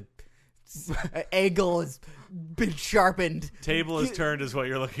 the angle has been sharpened. Table is turned is what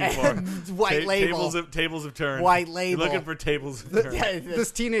you're looking for. And white label. Tables have turned. White label. You're looking for tables have turned.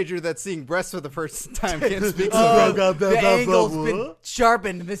 This teenager that's seeing breasts for the first time can't speak. The angle's been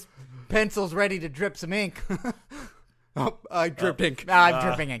sharpened. This pencil's ready to drip some ink. I dripped ink. I'm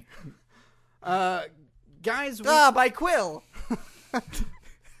dripping ink. Guys, by Quill.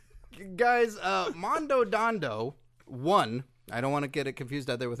 Mondo Dondo, one, I don't want to get it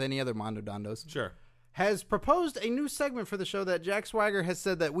confused out there with any other Mondo Dondos, Sure. has proposed a new segment for the show that Jack Swagger has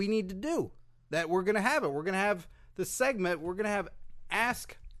said that we need to do, that we're going to have it. We're going to have the segment, we're going to have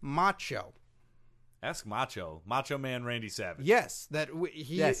Ask Macho. Ask Macho. Macho Man Randy Savage. Yes,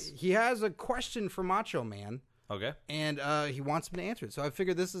 he has a question for Macho Man. Okay. And he wants him to answer it. So I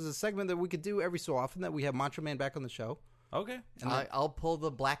figured this is a segment that we could do every so often, that we have Macho Man back on the show. Okay. I'll pull the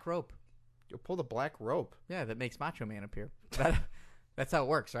black rope. You'll pull the black rope. Yeah, that makes Macho Man appear. That's how it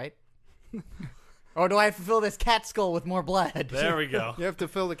works, right? Or do I have to fill this cat skull with more blood? There we go. You have to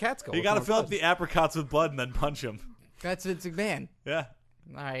fill the cat skull. You got to fill up the apricots with blood and then punch him. That's Vince McMahon. Yeah.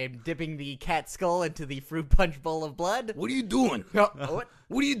 I'm dipping the cat skull into the fruit punch bowl of blood. What are you doing? What?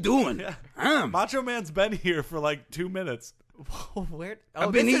 What are you doing? Macho Man's been here for like 2 minutes. Where?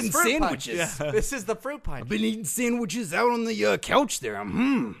 I've been this is eating fruit sandwiches. punch. This is the fruit punch. I've been eating sandwiches out on the couch there.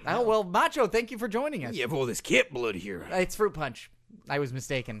 Oh, well, Macho, thank you for joining us. You have all this cat blood here. It's fruit punch. I was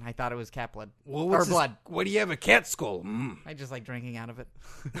mistaken. I thought it was cat blood. Well, or blood. Why do you have a cat skull? I just like drinking out of it.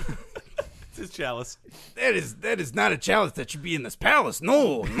 It's his chalice. That is not a chalice that should be in this palace.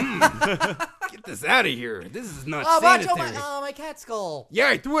 No. Get this out of here. This is not sanitary. Macho, my cat skull. Yeah,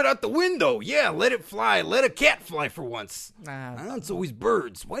 I threw it out the window. Yeah, let it fly. Let a cat fly for once. It's always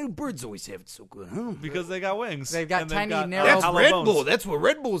birds. Why do birds always have it so good, huh? Because they got wings. They've got And tiny, narrow- That's hollow Red bones. Bull. That's what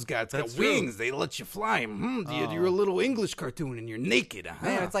Red Bull's got. It's That's got true. wings. They let you fly. You're a little English cartoon and you're naked. Huh?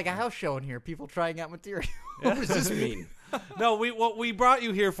 Man, it's like a house show in here. People trying out material. What does this mean? No, what we brought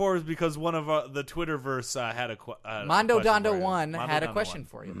you here for is because one of the Twitterverse had a Mondo question Dondo for you. 1 Mondo had a Dondo question 1.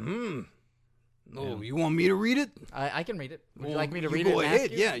 for you. Oh, you want me to read it? I can read it. Would you Well, like me to you read it? Go and ask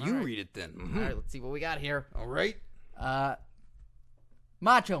ahead. you? Yeah, All you right. read it then. All right, let's see what we got here. All right.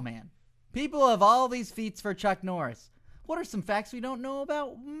 Macho Man. People have all these feats for Chuck Norris. what are some facts we don't know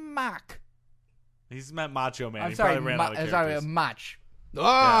about Mach? He's meant Macho Man. I'm he sorry, probably ran out of characters. Mach.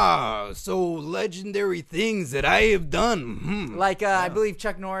 So legendary things that I have done. Like, I believe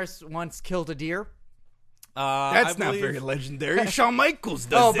Chuck Norris once killed a deer. That's not very legendary. Shawn Michaels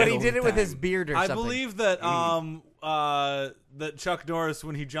does that but he all did the it with time. his beard or I something. believe that that Chuck Norris,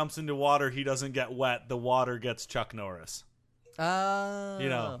 when he jumps into water, he doesn't get wet. The water gets Chuck Norris.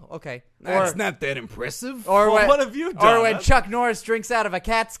 Okay. That's not that impressive. Or Well, what have you done? Or when That's- Chuck Norris drinks out of a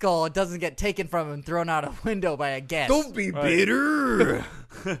cat skull, it doesn't get taken from him and thrown out a window by a guest. Don't be bitter.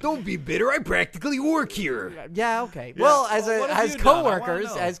 Don't be bitter. I practically work here. Yeah, okay. Well, as Well, what have as you done? I wanna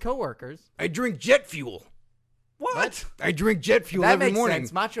coworkers, know. I drink jet fuel. What? I drink jet fuel that every makes morning.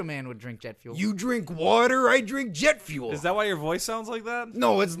 sense. Macho Man would drink jet fuel. You drink water. I drink jet fuel. Is that why your voice sounds like that?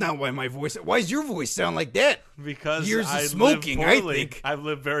 No, it's not why my voice. Why does your voice sound like that? Because Years of I smoking, live I poorly. think. I've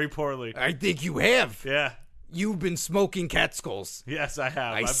lived very poorly. I think you have. Yeah. You've been smoking cat skulls. Yes, I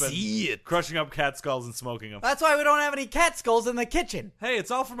have. I I've been see it. crushing up cat skulls and smoking them. That's why we don't have any cat skulls in the kitchen. Hey, it's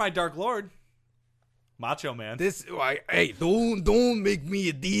all for my Dark Lord. Macho Man. Hey, don't make me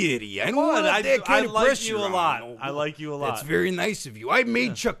a deity. I don't Come want on, that kind I of like pressure you a on. lot. No, I like you a lot. That's very nice of you. I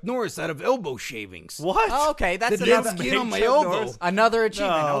made Chuck Norris out of elbow shavings. What? Oh, okay, that's The dead another skin on my Chuck elbow. Norris? another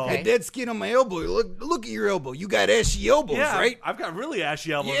achievement. No. The Okay. dead skin on my elbow. Look at your elbow. You got ashy elbows, Yeah, right? I've got really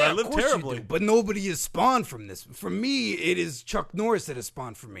ashy elbows. Yeah, I of live course terribly. you do. But nobody has spawned from this. From me, it is Chuck Norris that has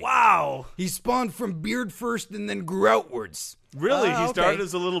spawned from me. Wow. He spawned from beard first and then grew outwards. Really? He okay. started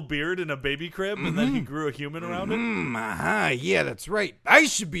as a little beard in a baby crib, and then he grew a human around it? Yeah, that's right. I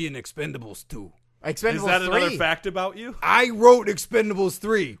should be in Expendables 2. Expendables Is that 3. another fact about you? I wrote Expendables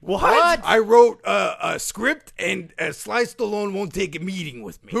 3. What? I wrote a script, and Sly Stallone won't take a meeting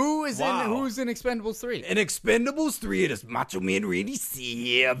with me. Who's Wow. in Expendables 3? In Expendables 3, it is Macho Man Randy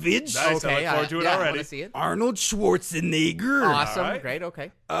Savage, Nice. I look forward to it I already. want to see it. Arnold Schwarzenegger, Awesome. Alright. Great.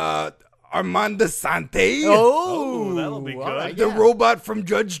 Okay. Armando Sante, Oh, that'll be good. all right, the yeah. robot from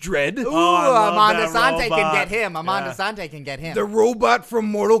Judge Dredd, Ooh, I love Amanda that Sante can robot. get him. Amanda Yeah. Sante can get him. the robot from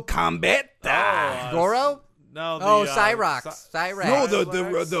Mortal Kombat. Goro? No, the, Cyrax. Cyrax.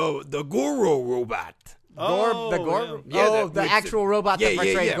 No, the Goro robot. The Goro? The actual robot that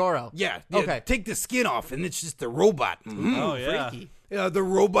portrayed Goro. Yeah. Okay. Take the skin off, and it's just a robot. Oh, yeah. Freaky. The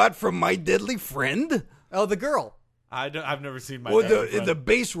robot from My Deadly Friend. Oh, the girl. I've never seen my Or Deadly Friend. the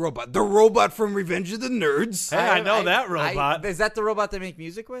base robot. The robot from Revenge of the Nerds. Hey, I know that robot. Is that the robot they make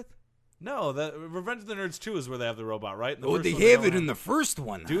music with? No, the Revenge of the Nerds 2 is where they have the robot, right? In the Oh, first they one, have don't it in the first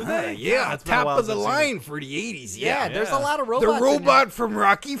one. Do huh? they? Yeah, God, it's been a top while of the since I've seen line for the 80s. Yeah. There's Yeah. a lot of The robots. in robot from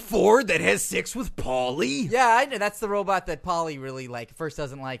Rocky 4 that has sex with Paulie. there. Yeah, I know. That's the robot that Polly really first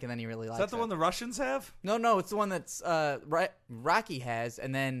doesn't like, and then he really likes. Is that the one the Russians have? No, it's the one that's Rocky has,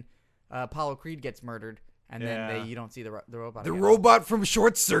 and then Apollo Creed gets murdered, and Yeah. then you don't see the robot. The again. robot from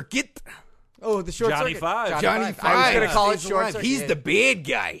Short Circuit. Oh, the short Johnny circuit. Five. Johnny Five. I was gonna call it Stays short alive. circuit. He's the bad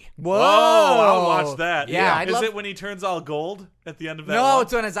guy. Whoa! I'll watch that. Yeah, I'd Is love- it when he turns all gold at the end of that No, one?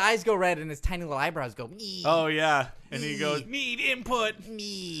 it's when his eyes go red and his tiny little eyebrows go. "Mee, Oh, yeah. And he goes, need input.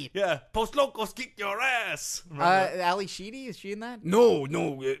 mee." Yeah. Post Locos kick your ass. Remember? Ali Sheedy, is she in that? No.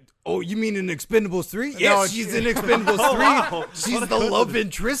 Oh, you mean in Expendables 3? Yes, No, she's in Expendables 3. wow. She's the love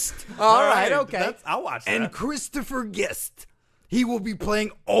interest. All right, okay. I'll watch that. And Christopher Guest. He will be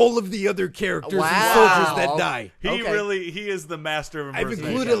playing all of the other characters and Wow, soldiers that okay. die. he is the master of I've impersonation.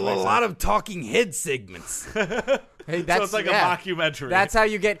 included a That makes lot of talking head segments. Hey, sense. So it's like a mockumentary. That's how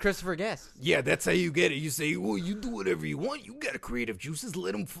you get Christopher Guest. Yeah, that's how you get it. You say, well, you do whatever you want. You got creative juices.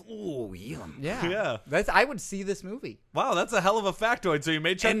 Let them flow. Yeah. Yeah, Yeah. I would see this movie. Wow, that's a hell of a factoid. So you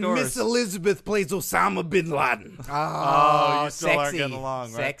made Chuck And Norris. Miss Elizabeth plays Osama bin Laden. Oh, you still sexy, aren't getting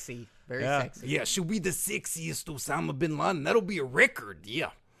along, right? Sexy, very Yeah. sexy. Yeah, she'll be the sexiest Osama bin Laden. That'll be a record. Yeah.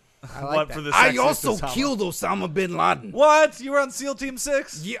 I like What that. for the I sexiest also Osama? killed Osama bin Laden. What? You were on SEAL Team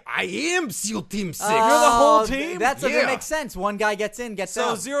 6? Yeah, I am SEAL Team 6. You're the whole Oh, team? That Yeah. makes sense. One guy gets in, gets So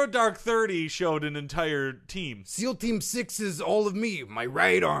out. Zero Dark 30 showed an entire team. SEAL Team 6 is all of me. My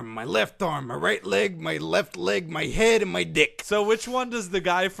right arm, my left arm, my right leg, my left leg, my head, and my dick. So which one does the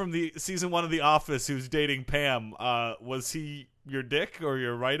guy from the season 1 of The Office who's dating Pam, was he your dick or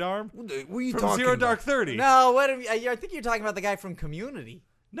your right arm? What are you From talking Zero about? Dark 30. No, I think you're talking about the guy from Community.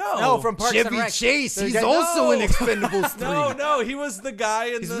 No. No, from Parks and Chevy Rec. Chase. The He's guy- also No. in Expendables 3. No, he was the guy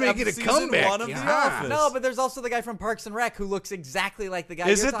in He's the making a season comeback, 1 of The yeah. Office. No, but there's also the guy from Parks and Rec who looks exactly like the guy.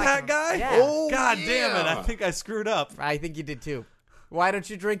 Is you're it talking that about. guy? Yeah. Oh, God damn it, yeah. I think I screwed up. I think you did too. Why don't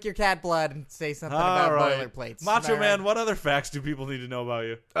you drink your cat blood and say something All about right. boilerplates? Macho Am I right? Man, what other facts do people need to know about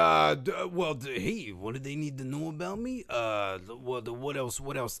you? Hey, what do they need to know about me?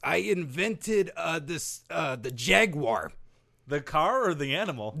 What else? I invented the Jaguar. The car or the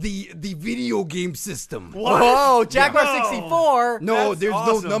animal? The video game system. What? Oh, Jaguar No. 64. No, That's there's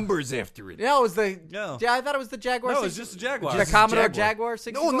awesome. no numbers after it. Yeah, it was the. No. Yeah, I thought it was the Jaguar. No, it's 64. just a Jaguar. The Just a Commodore Jaguar. Jaguar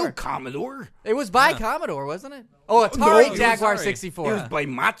 64. No Commodore. It was by Commodore, wasn't it? Oh, No, Atari it was Jaguar Atari. 64. It was by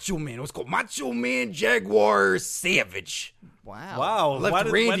Macho Man. It was called Macho Man Jaguar Savage. Wow. Wow. Left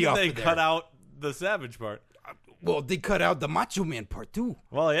When Randy did off they of there. cut out the Savage part? Well, they cut out the Macho Man part too.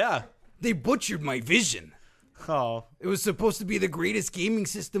 Well, yeah. They butchered my vision. Oh. It was supposed to be the greatest gaming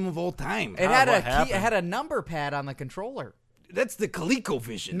system of all time. It had what a key, happened? it had a number pad on the controller. That's the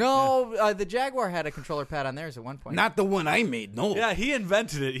ColecoVision. No, the Jaguar had a controller pad on theirs at one point. Not the one I made, no. Yeah, he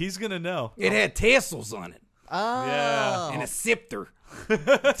invented it. He's going to know. It had tassels on it Oh. Yeah. and a scepter.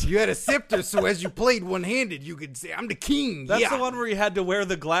 You had a scepter, so as you played one-handed, you could say, I'm the king. That's yeah. the one where you had to wear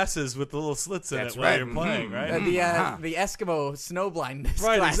the glasses with the little slits in That's it while right. you're playing, Mhm. right? The Eskimo snow blindness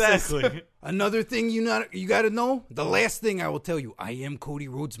Right, glasses. exactly. Another thing you got to know, the last thing I will tell you, I am Cody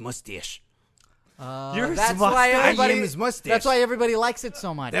Rhodes' mustache. You're That's smart. why everybody. I am his mustache. That's why everybody likes it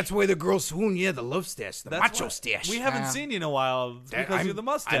so much. That's why the girls swoon, yeah, the love stash, the That's macho why- stash. We haven't Yeah. seen you in a while because I'm- you're the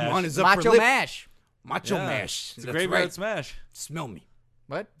mustache. I'm on his upper Macho lip. Mash. Macho Yeah. mash. It's a That's graveyard right. smash. Smell me.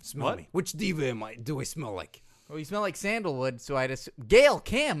 What? Smell What? me. Which diva am I? Do I smell like? Well, you smell like sandalwood, so I just Gail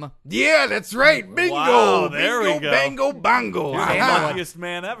Kim. Yeah, that's right. Bingo. Wow, there we Bingo, go. bango, bongo. You're Aha. the Sandalwood. luckiest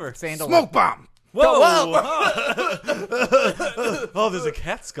man ever. Sandalwood. Smoke bomb. Whoa! Oh, there's a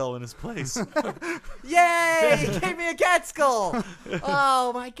cat skull in his place. Yay! He gave me a cat skull.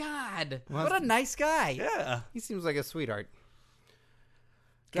 Oh my god! What a nice guy. Yeah. He seems like a sweetheart.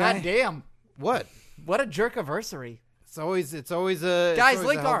 God damn! What? What a jerkiversary. It's always a Guys, it's always a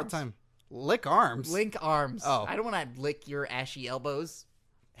link hell of a arms. time. Lick arms. Link arms. Oh. I don't want to lick your ashy elbows.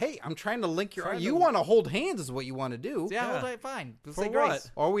 Hey, I'm trying to link your Trying arms. to- You want to hold hands is what you want to do. Yeah, Yeah. hold it, fine. We'll For say what?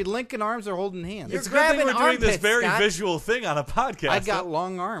 grace. Are we linking arms or holding hands? It's a good thing grabbing we're doing this armpits, very Scott. visual thing on a podcast. I got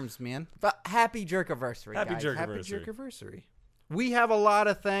long arms, man. But happy jerkiversary, Happy guys. jerk- Happy Jerkiversary. Jerkiversary. We have a lot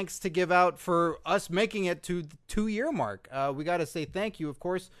of thanks to give out for us making it to the 2-year mark. We got to say thank you, of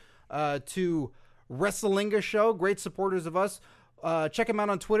course, to Wrestlinga Show, great supporters of us. Check them out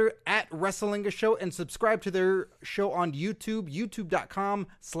on Twitter at Wrestlinga Show and subscribe to their show on YouTube,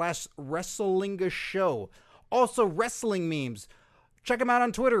 youtube.com/Wrestlinga Show. Also, wrestling memes. Check them out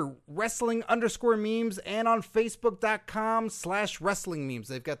on Twitter, wrestling_memes, and on facebook.com/wrestling memes.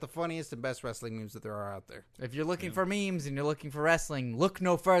 They've got the funniest and best wrestling memes that there are out there. If you're looking for memes and you're looking for wrestling, look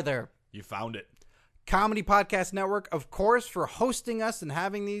no further. You found it. Comedy Podcast Network, of course, for hosting us and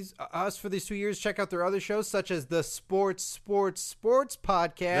having these us for these 2 years. Check out their other shows, such as the Sports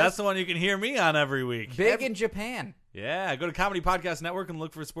Podcast. That's the one you can hear me on every week. Big in Japan. Yeah, go to Comedy Podcast Network and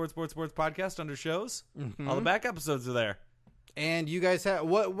look for Sports Podcast under shows. All the back episodes are there. And you guys have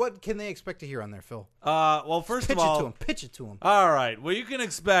what can they expect to hear on there, Phil? Well, first Pitch of all, it to them. Pitch it to them. all right. What you can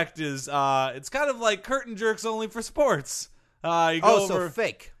expect is it's kind of like Curtain Jerks only for sports. You go Oh, over, so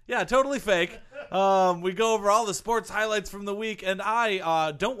fake. Yeah, totally fake. We go over all the sports highlights from the week, and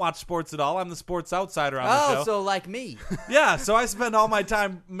I don't watch sports at all. I'm the sports outsider on the show. So like me. Yeah, so I spend all my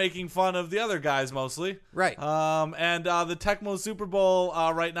time making fun of the other guys mostly. Right. And the Tecmo Super Bowl,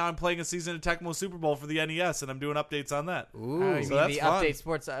 right now I'm playing a season of Tecmo Super Bowl for the NES, and I'm doing updates on that. Ooh. Oh, you So mean that's the fun. update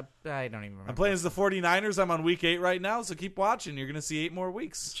sports? I don't even remember. I'm playing as the 49ers. I'm on week 8 right now, so keep watching. You're going to see 8 more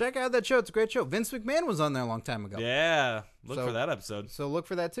weeks. Check out that show. It's a great show. Vince McMahon was on there a long time ago. Yeah, look So- for that episode. So look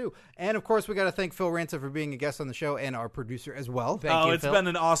for that too. And of course, we got to thank Phil Ranta for being a guest on the show and our producer as well. Thank you, It's Phil. been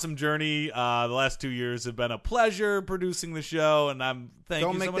an awesome journey. The last 2 years have been a pleasure producing the show, and thank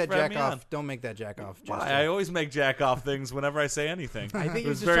Don't you make so much that for having jack me on. off. Don't make that jack off. Why? gesture. I always make jack off things whenever I say anything. I think It he was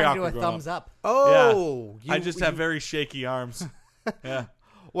was just very trying to do a awkward growing thumbs up. Oh, I just have very shaky arms. Yeah.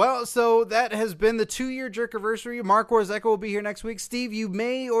 Well, so that has been the 2-year Jerkiversary. Mark Warzeka will be here next week. Steve, you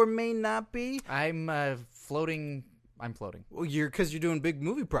may or may not be. I'm floating. I'm floating. Well, because you're doing big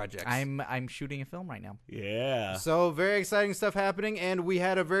movie projects. I'm shooting a film right now. Yeah. So very exciting stuff happening, and we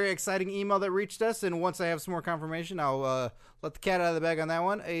had a very exciting email that reached us. And once I have some more confirmation, I'll let the cat out of the bag on that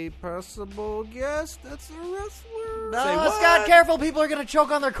one. A possible guest that's a wrestler. No, Scott, careful. People are going to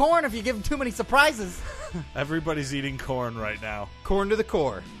choke on their corn if you give them too many surprises. Everybody's eating corn right now. Corn to the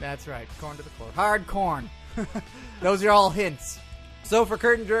core. That's right. Corn to the core. Hard corn. Those are all hints. So for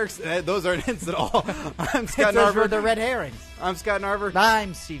Curtain Jerks, those aren't hints at all. I'm Scott Those were Narver. the red herrings. I'm Scott Narver.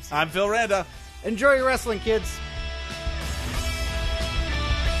 I'm Steve. I'm Phil Randa. Enjoy your wrestling, kids.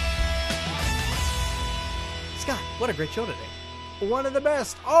 Scott, what a great show today. One of the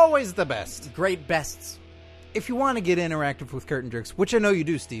best. Always the best. Great bests. if you want to get interactive with Curtain Jerks, which I know you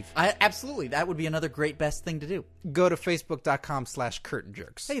do, Steve, Absolutely. That would be another great best thing to do. go to facebook.com/Curtain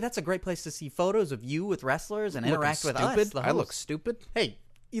Jerks. Hey, that's a great place to see photos of you with wrestlers and Looking interact with stupid. us. the I look hosts. stupid. Hey,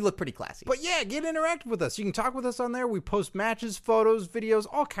 you look pretty classy. But yeah, get interactive with us. You can talk with us on there. We post matches, photos, videos,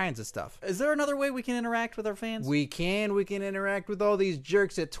 all kinds of stuff. Is there another way we can interact with our fans? We can interact with all these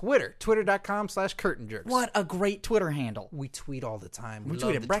jerks at Twitter. Twitter.com/Curtain Jerks. What a great Twitter handle. We tweet all the time. We love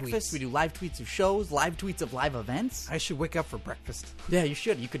tweet at the breakfast. tweets. We do live tweets of shows, live tweets of live events. I should wake up for breakfast. Yeah, you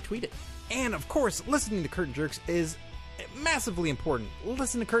should. You could tweet it. And of course, listening to Curtain Jerks is massively important.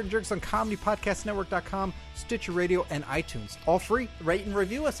 Listen to Curtain Jerks on ComedyPodcastNetwork.com, Stitcher Radio, and iTunes. All free. Rate and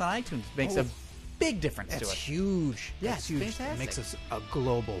review us on iTunes. Makes a big difference That's to us. huge. Yeah, That's it's huge. fantastic. It makes us a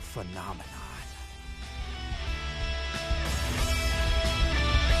global phenomenon.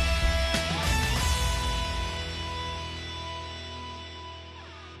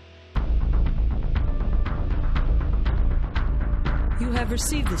 You have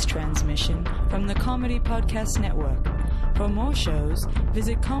received this transmission from the Comedy Podcast Network. For more shows,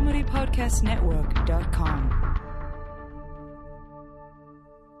 visit comedypodcastnetwork.com.